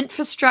Russian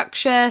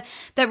infrastructure.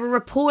 They were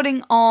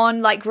reporting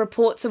on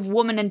reports of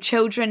women and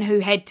children who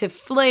had to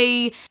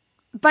flee.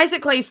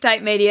 basically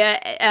state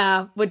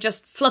media were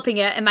just flipping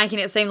it and making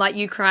it seem like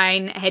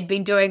Ukraine had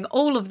been doing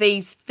all of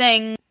these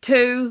things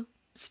to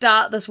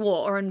start this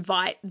war or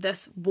invite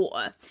this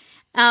war.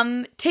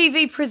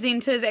 TV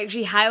presenters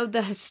actually hailed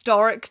the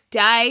historic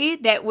day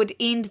that would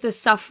end the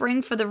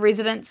suffering for the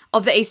residents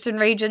of the eastern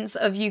regions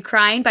of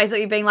Ukraine,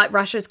 basically being like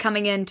Russia's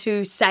coming in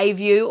to save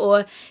you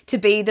or to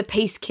be the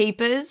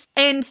peacekeepers.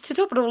 And to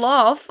top it all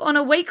off, on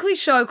a weekly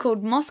show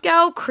called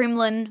Moscow,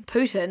 Kremlin,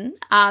 Putin,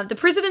 the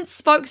president's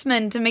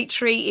spokesman,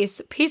 Dmitry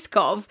S.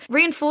 Peskov,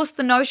 reinforced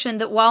the notion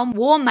that while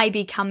war may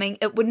be coming,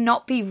 it would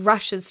not be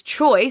Russia's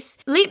choice.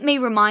 Let me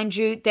remind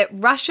you that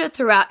Russia,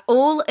 throughout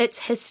all its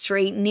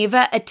history,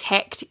 never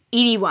attacked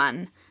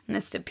anyone,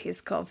 Mr.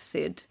 Peskov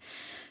said.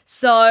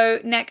 So,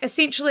 Nick,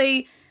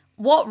 essentially,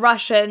 what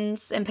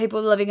Russians and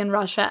people living in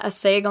Russia are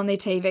seeing on their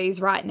TVs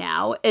right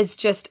now is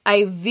just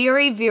a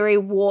very, very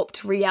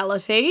warped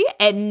reality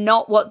and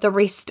not what the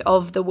rest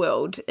of the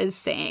world is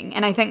seeing.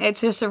 And I think it's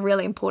just a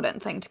really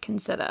important thing to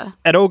consider.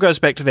 It all goes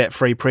back to that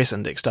free press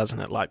index, doesn't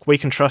it? Like, we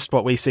can trust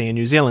what we see in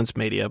New Zealand's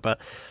media, but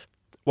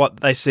what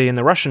they see in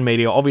the Russian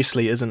media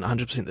obviously isn't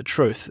 100% the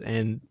truth,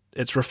 and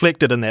it's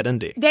reflected in that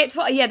index. That's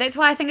why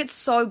I think it's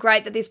so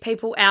great that there's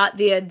people out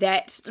there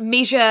that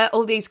measure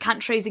all these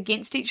countries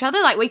against each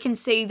other. Like, we can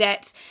see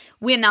that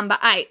we're number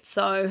 8,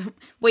 so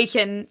we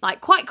can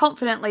like quite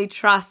confidently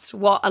trust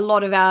what a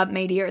lot of our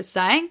media is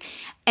saying.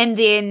 And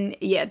then,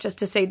 just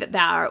to see that they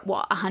are at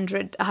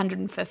 100,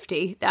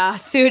 150, they are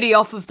 30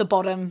 off of the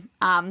bottom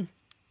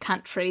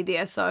country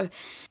there. So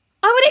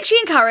I would actually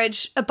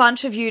encourage a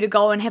bunch of you to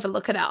go and have a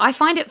look at it. I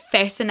find it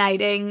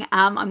fascinating.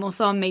 I'm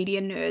also a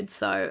media nerd,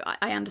 so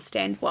I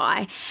understand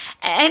why.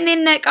 And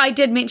then, Nick, I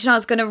did mention I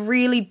was going to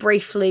really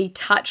briefly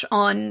touch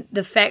on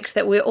the fact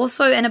that we're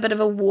also in a bit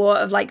of a war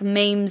of like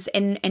memes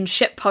and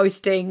shit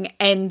posting,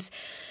 and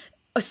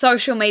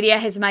social media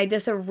has made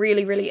this a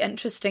really, really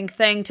interesting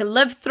thing to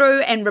live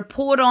through and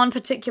report on,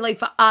 particularly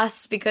for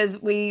us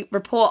because we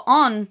report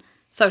on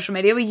social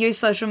media. We use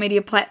social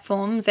media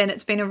platforms, and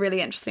it's been a really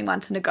interesting one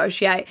to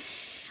negotiate.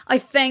 I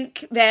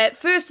think that,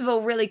 first of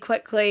all, really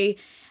quickly,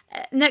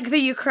 Nick, the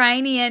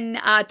Ukrainian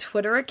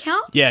Twitter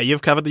account. Yeah,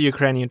 you've covered the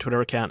Ukrainian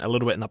Twitter account a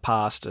little bit in the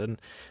past, and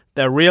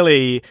they're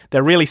really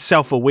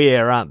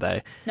self-aware, aren't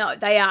they? No,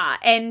 they are.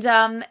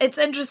 And it's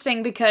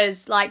interesting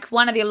because, like,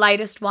 one of the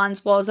latest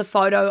ones was a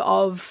photo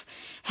of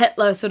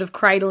Hitler sort of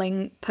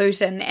cradling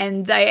Putin,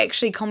 and they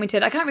actually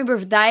commented, I can't remember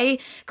if they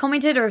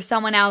commented or if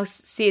someone else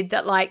said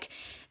that, like,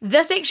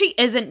 this actually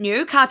isn't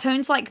new.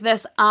 Cartoons like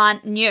this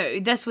aren't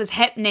new. This was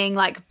happening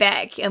like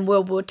back in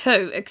World War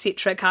II,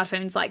 etc.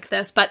 Cartoons like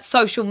this, but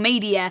social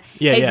media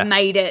has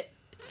made it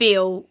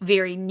feel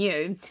very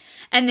new.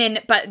 And then,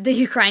 but the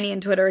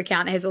Ukrainian Twitter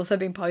account has also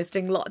been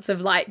posting lots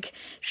of like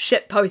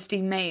shit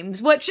posting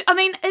memes, which, I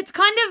mean,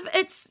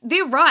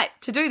 they're right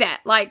to do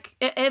that. Like,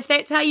 if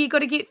that's how you got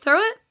to get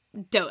through it,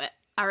 do it,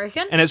 I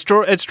reckon. And it's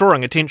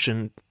drawing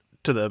attention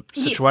to the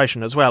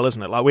situation as well,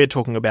 isn't it? Like, we're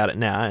talking about it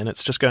now, and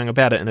it's just going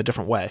about it in a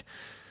different way.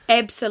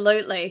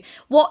 Absolutely.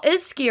 What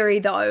is scary,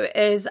 though,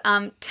 is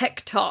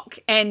TikTok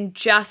and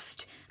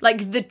just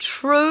like the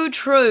true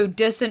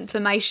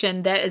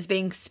disinformation that is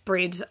being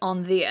spread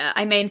on there.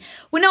 I mean,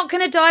 we're not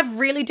going to dive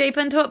really deep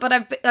into it,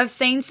 but I've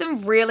seen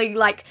some really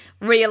like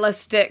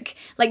realistic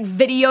like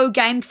video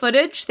game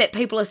footage that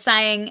people are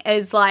saying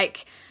is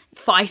like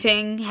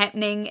fighting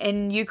happening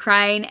in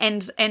Ukraine,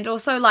 and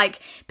also like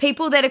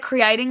people that are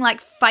creating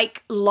like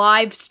fake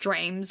live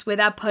streams where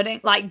they're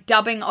putting like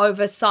dubbing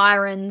over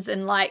sirens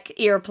and like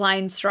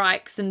airplane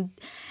strikes and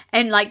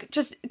like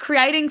just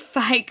creating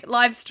fake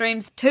live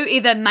streams to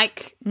either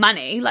make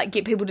money, like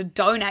get people to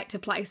donate to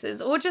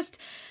places, or just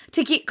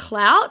to get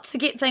clout, to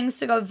get things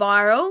to go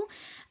viral.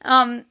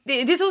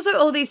 There's also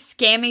all these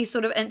scammy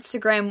sort of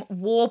Instagram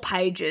war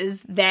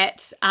pages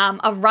that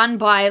are run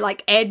by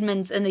like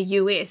admins in the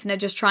US and are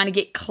just trying to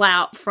get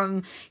clout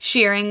from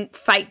sharing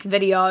fake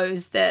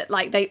videos that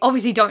like they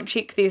obviously don't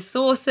check their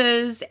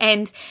sources.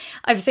 And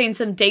I've seen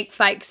some deep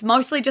fakes,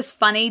 mostly just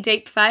funny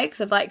deep fakes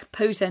of like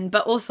Putin,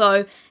 but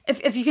also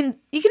if you can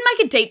make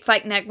a deep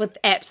fake, Nick, with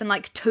apps in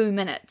like 2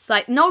 minutes.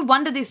 Like, no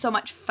wonder there's so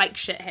much fake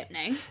shit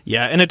happening.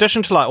 Yeah, in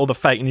addition to like all the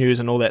fake news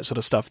and all that sort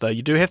of stuff, though,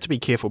 you do have to be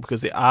careful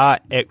because there are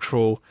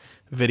actual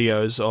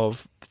videos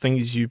of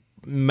things you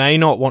may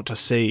not want to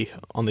see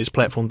on these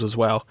platforms as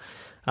well.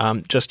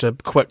 Just a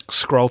quick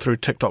scroll through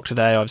TikTok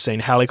today, I've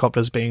seen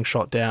helicopters being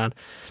shot down.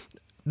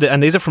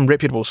 And these are from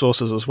reputable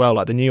sources as well,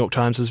 like the New York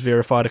Times has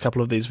verified a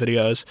couple of these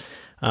videos.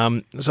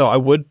 So I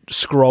would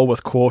scroll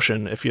with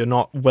caution if you're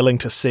not willing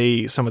to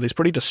see some of these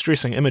pretty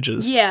distressing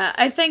images. Yeah,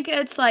 I think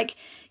it's like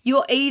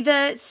you're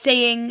either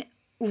seeing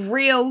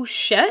real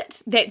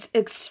shit that's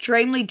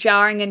extremely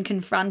jarring and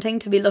confronting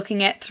to be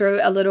looking at through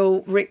a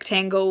little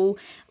rectangle,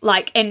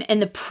 like in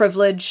the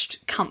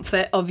privileged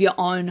comfort of your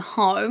own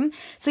home.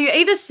 So you're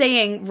either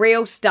seeing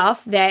real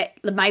stuff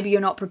that maybe you're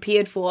not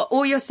prepared for,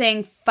 or you're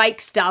seeing fake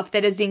stuff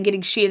that is then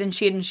getting shared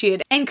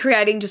and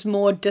creating just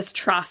more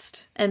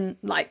distrust in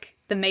like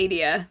the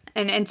media.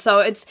 And so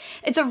it's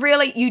a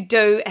really, you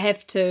do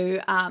have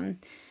to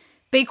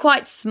be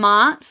quite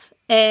smart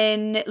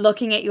in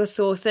looking at your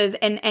sources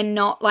and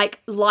not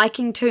like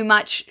liking too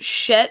much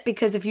shit,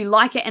 because if you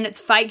like it and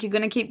it's fake, you're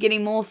going to keep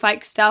getting more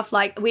fake stuff.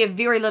 Like, we have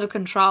very little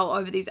control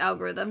over these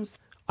algorithms.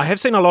 I have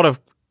seen a lot of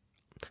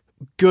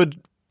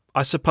good,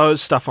 I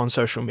suppose, stuff on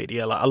social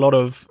media, like a lot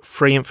of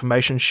free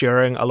information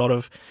sharing, a lot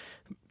of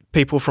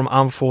people from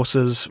armed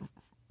forces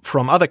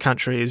from other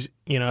countries,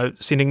 you know,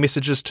 sending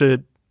messages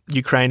to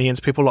Ukrainians,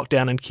 people locked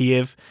down in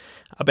Kiev,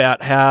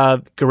 about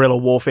how guerrilla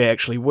warfare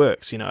actually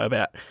works, you know,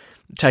 about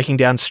taking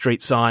down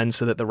street signs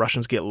so that the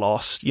Russians get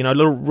lost, you know,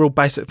 little real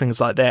basic things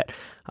like that.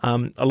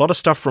 A lot of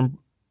stuff from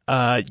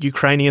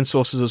Ukrainian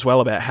sources as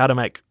well about how to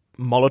make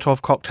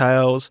Molotov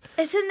cocktails.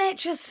 Isn't that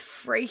just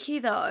freaky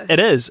though? It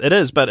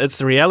is, but it's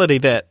the reality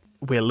that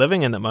we're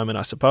living in at the moment,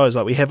 I suppose.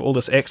 Like, we have all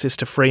this access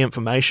to free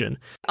information.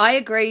 I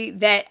agree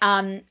that,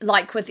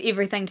 like with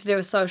everything to do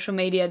with social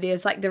media,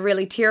 there's like the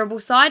really terrible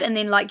side, and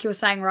then like you're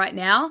saying right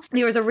now,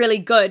 there is a really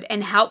good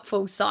and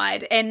helpful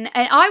side. And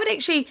I would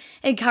actually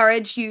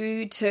encourage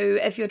you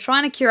to, if you're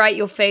trying to curate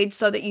your feed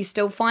so that you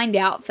still find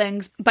out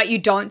things, but you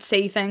don't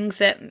see things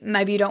that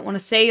maybe you don't want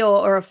to see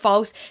or are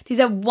false, there's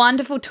a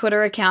wonderful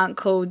Twitter account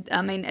called,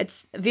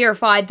 it's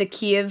verified, the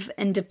Kiev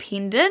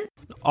Independent.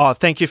 Oh,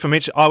 thank you for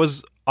mentioning.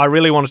 I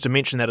really wanted to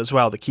mention that as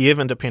well. The Kiev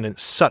Independent,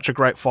 such a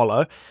great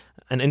follow.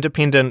 An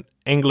independent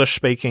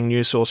English-speaking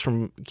news source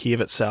from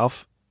Kiev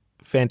itself.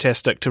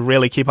 Fantastic to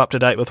really keep up to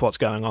date with what's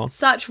going on.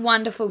 Such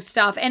wonderful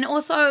stuff. And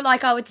also,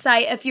 like I would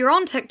say, if you're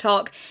on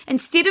TikTok,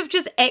 instead of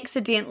just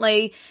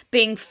accidentally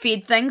being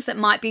fed things that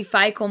might be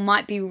fake or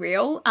might be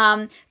real,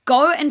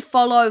 go and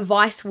follow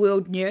Vice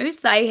World News.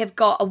 They have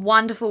got a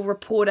wonderful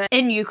reporter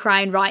in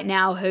Ukraine right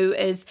now who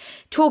is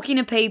talking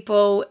to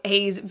people.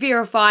 He's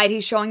verified.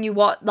 He's showing you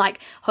what like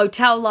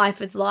hotel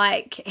life is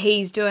like.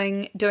 He's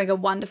doing a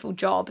wonderful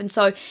job. And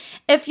so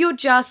if you're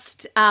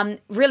just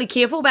really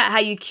careful about how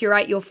you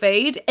curate your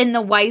feed in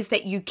the ways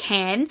that you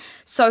can,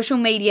 social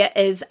media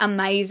is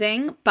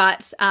amazing.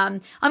 But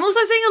I'm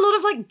also seeing a lot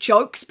of like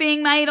jokes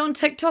being made on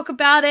TikTok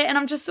about it. And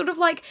I'm just sort of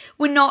like,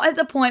 we're not at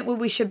the point where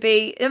we should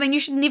be. I mean, you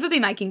should never be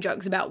making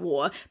jokes about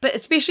war, but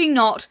especially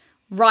not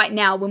right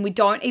now when we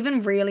don't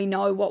even really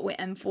know what we're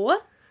in for.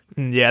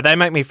 Yeah, they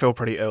make me feel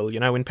pretty ill, you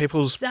know, when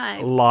people's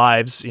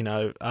lives, you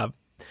know, are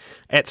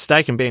at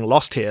stake and being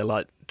lost here.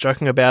 Like,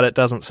 joking about it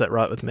doesn't sit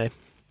right with me.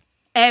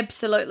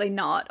 Absolutely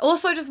not.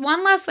 Also, just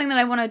one last thing that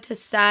I wanted to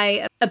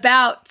say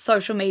about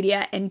social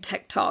media and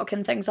TikTok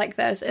and things like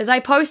this is I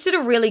posted a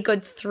really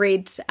good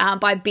thread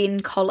by Ben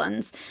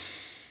Collins,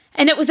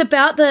 and it was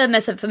about the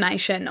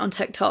misinformation on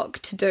TikTok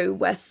to do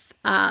with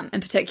in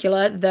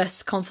particular,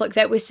 this conflict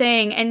that we're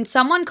seeing. And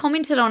someone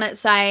commented on it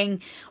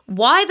saying,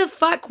 why the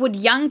fuck would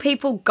young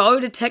people go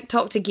to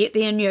TikTok to get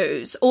their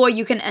news? Or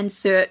you can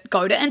insert,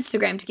 go to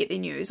Instagram to get their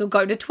news, or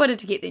go to Twitter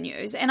to get their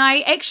news. And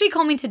I actually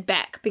commented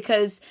back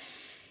because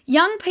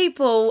young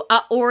people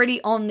are already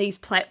on these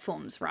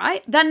platforms,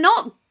 right? They're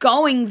not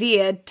going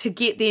there to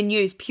get their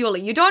news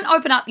purely. You don't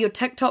open up your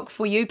TikTok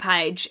For You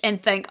page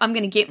and think, I'm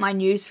going to get my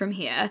news from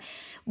here.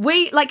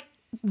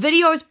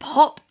 Videos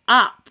pop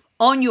up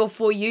on your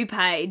For You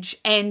page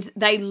and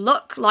they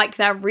look like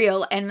they're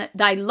real and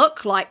they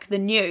look like the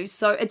news.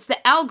 So it's the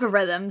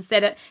algorithms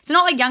that it's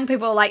not like young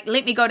people are like,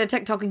 let me go to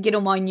TikTok and get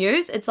all my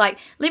news. It's like,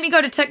 let me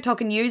go to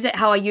TikTok and use it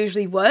how I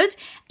usually would.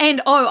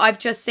 And I've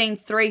just seen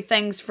 3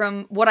 things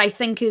from what I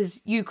think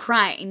is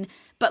Ukraine.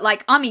 But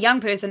like, I'm a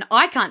young person,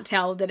 I can't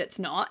tell that it's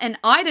not, and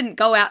I didn't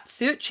go out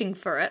searching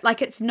for it.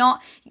 Like, it's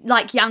not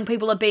like young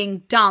people are being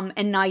dumb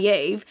and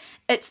naive.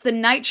 It's the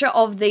nature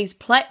of these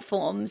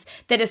platforms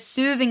that are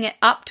serving it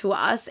up to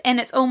us, and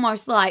it's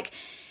almost like,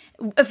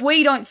 if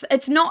we don't,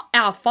 it's not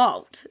our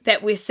fault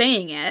that we're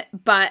seeing it,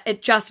 but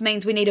it just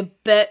means we need a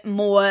bit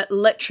more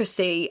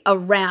literacy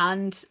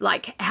around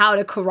like how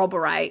to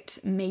corroborate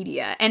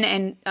media.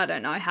 And I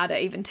don't know how to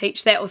even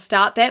teach that or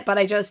start that, but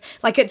I just,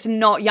 like, it's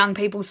not young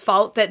people's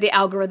fault that the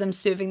algorithm's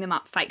serving them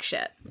up fake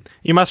shit.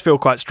 You must feel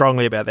quite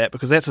strongly about that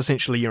because that's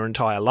essentially your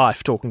entire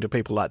life talking to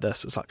people like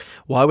this. It's like,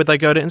 why would they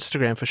go to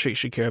Instagram for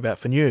shit you care about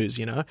for news,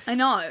 you know? I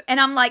know.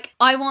 And I'm like,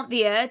 I want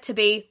there to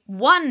be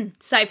one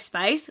safe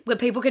space where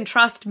people can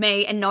trust me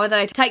and know that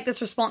I take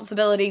this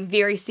responsibility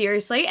very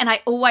seriously. And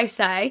I always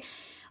say,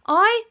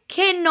 I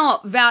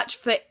cannot vouch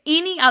for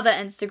any other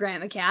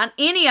Instagram account,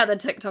 any other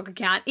TikTok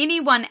account,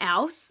 anyone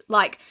else.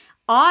 Like,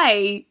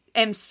 I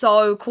am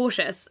so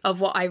cautious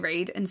of what I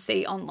read and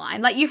see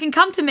online. Like, you can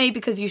come to me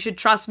because you should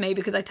trust me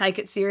because I take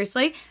it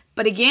seriously.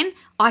 But again,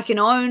 I can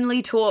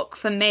only talk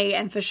for me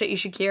and for shit you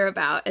should care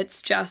about.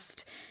 It's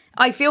just,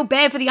 I feel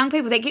bad for the young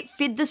people that get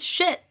fed this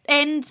shit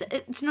and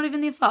it's not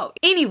even their fault.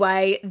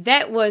 Anyway,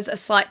 that was a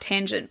slight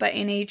tangent, but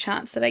any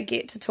chance that I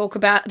get to talk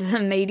about the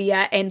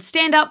media and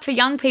stand up for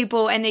young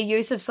people and their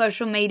use of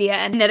social media,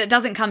 and that it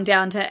doesn't come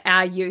down to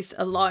our use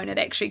alone. It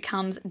actually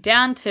comes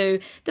down to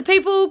the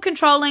people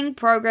controlling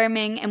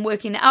programming and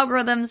working the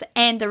algorithms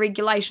and the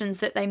regulations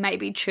that they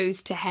maybe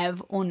choose to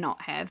have or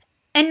not have.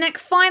 And Nick,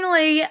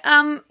 finally,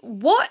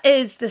 what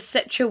is the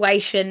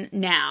situation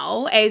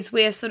now as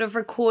we're sort of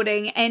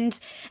recording? And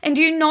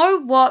do you know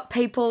what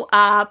people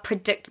are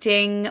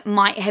predicting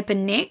might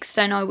happen next?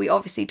 I know we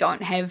obviously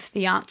don't have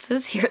the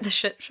answers here at the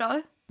Shit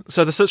Show.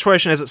 So the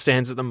situation as it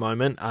stands at the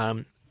moment,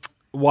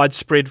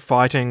 widespread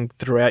fighting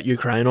throughout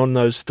Ukraine on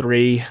those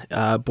three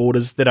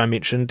borders that I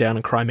mentioned, down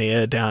in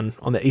Crimea, down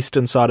on the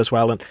eastern side as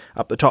well, and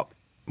up the top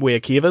where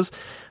Kiev is.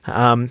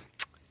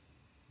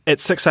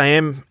 It's 6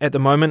 a.m. at the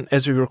moment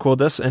as we record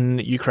this in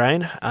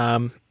Ukraine,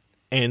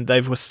 and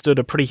they've withstood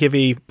a pretty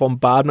heavy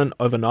bombardment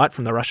overnight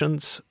from the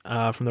Russians,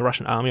 from the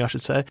Russian army, I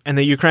should say. And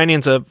the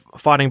Ukrainians are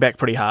fighting back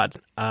pretty hard.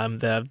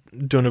 They're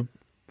doing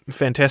a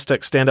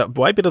fantastic stand-up,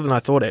 way better than I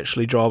thought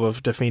actually, job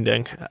of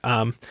defending.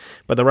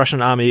 But the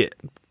Russian army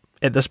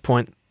at this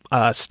point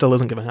still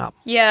isn't giving up.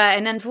 Yeah,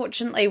 and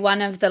unfortunately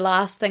one of the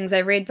last things I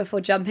read before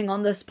jumping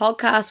on this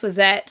podcast was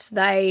that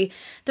the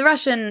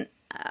Russian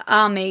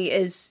army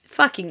is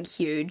fucking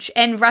huge,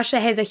 and Russia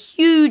has a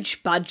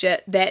huge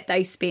budget that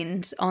they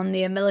spend on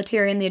their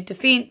military and their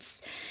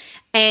defense,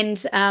 and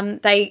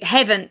they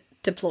haven't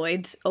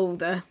deployed all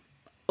their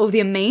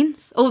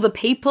means, all the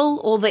people,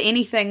 all the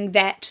anything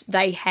that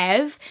they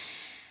have.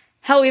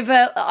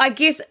 However, I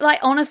guess, like,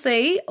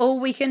 honestly, all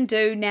we can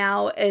do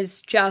now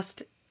is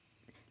just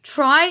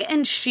try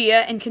and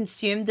share and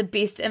consume the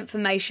best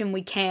information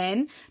we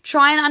can,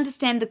 try and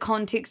understand the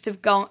context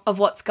of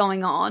what's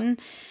going on.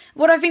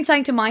 What I've been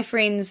saying to my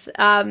friends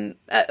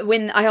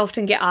when I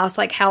often get asked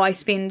like how I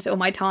spend all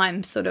my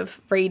time sort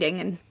of reading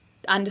and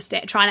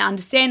trying to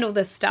understand all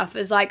this stuff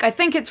is like, I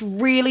think it's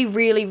really,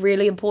 really,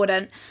 really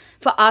important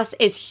for us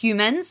as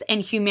humans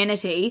and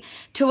humanity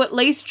to at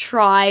least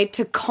try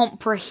to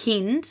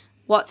comprehend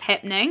what's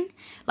happening,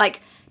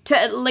 like to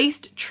at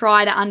least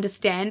try to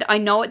understand. I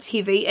know it's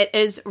heavy, it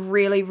is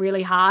really,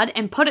 really hard,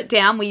 and put it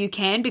down where you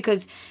can,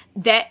 because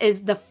that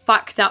is the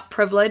fucked up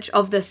privilege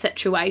of this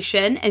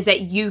situation, is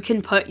that you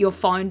can put your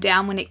phone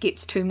down when it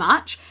gets too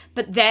much.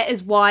 But that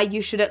is why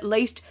you should at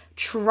least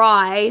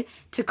try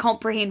to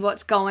comprehend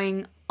what's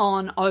going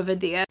on over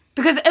there.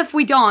 Because if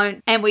we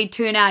don't and we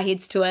turn our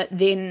heads to it,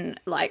 then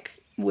like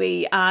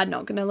we are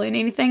not going to learn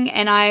anything,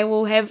 and I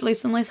will have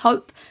less and less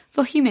hope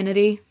for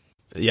humanity.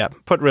 Yeah,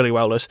 put really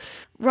well, Liz.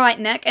 Right,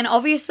 Nick, and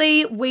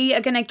obviously we are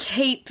going to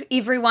keep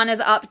everyone as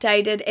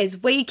updated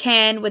as we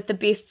can with the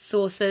best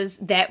sources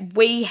that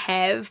we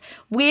have.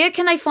 Where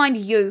can they find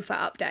you for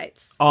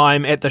updates?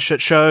 I'm at The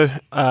Shit Show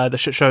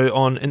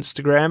on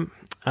Instagram.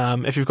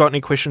 If you've got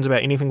any questions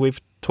about anything we've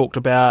talked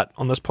about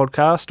on this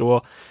podcast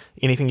or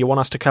anything you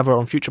want us to cover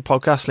on future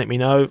podcasts, let me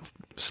know.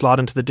 Slide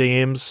into the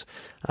DMs.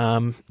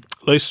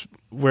 Luce,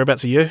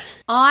 whereabouts are you?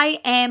 I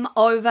am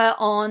over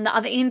on the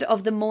other end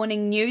of the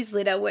morning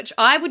newsletter, which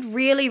I would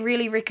really,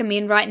 really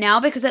recommend right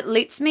now because it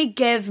lets me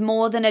give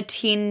more than a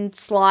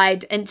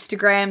 10-slide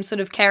Instagram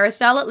sort of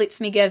carousel. It lets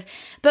me give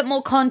a bit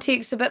more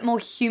context, a bit more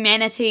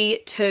humanity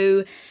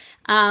to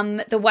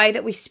the way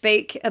that we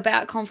speak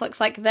about conflicts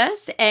like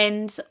this.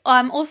 And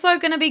I'm also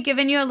going to be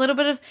giving you a little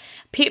bit of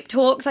pep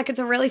talks. Like, it's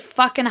a really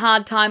fucking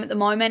hard time at the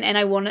moment, and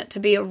I want it to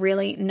be a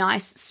really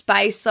nice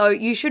space. So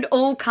you should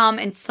all come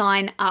and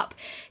sign up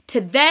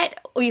to that.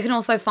 Or you can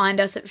also find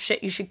us at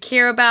Shit You Should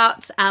Care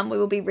About. We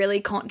will be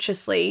really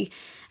consciously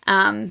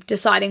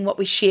deciding what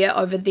we share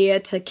over there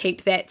to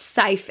keep that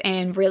safe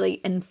and really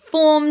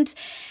informed.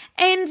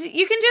 And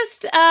you can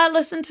just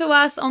listen to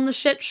us on The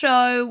Shit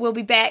Show. We'll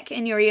be back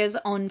in your ears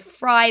on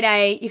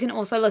Friday. You can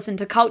also listen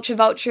to Culture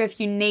Vulture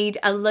if you need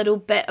a little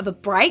bit of a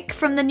break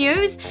from the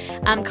news.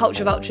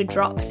 Culture Vulture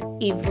drops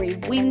every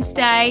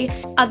Wednesday.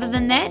 Other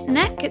than that,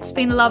 Nick, it's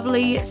been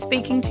lovely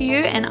speaking to you,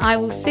 and I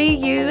will see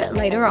you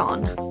later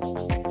on.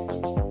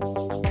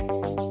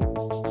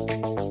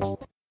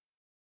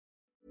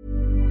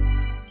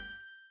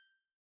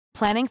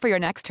 Planning for your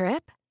next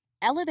trip?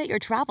 Elevate your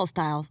travel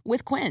style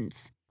with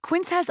Quince.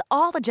 Quince has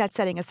all the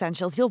jet-setting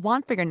essentials you'll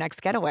want for your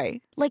next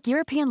getaway, like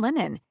European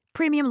linen,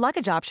 premium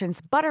luggage options,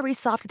 buttery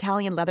soft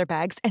Italian leather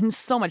bags, and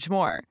so much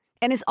more.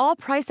 And is all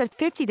priced at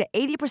 50 to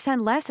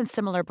 80% less than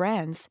similar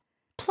brands.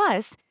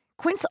 Plus,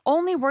 Quince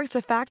only works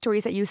with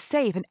factories that use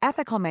safe and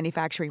ethical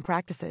manufacturing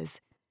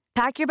practices.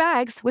 Pack your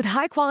bags with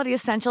high-quality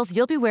essentials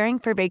you'll be wearing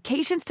for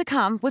vacations to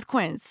come with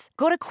Quince.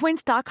 Go to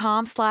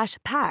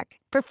quince.com/pack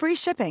for free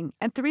shipping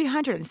and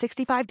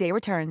 365-day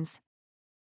returns.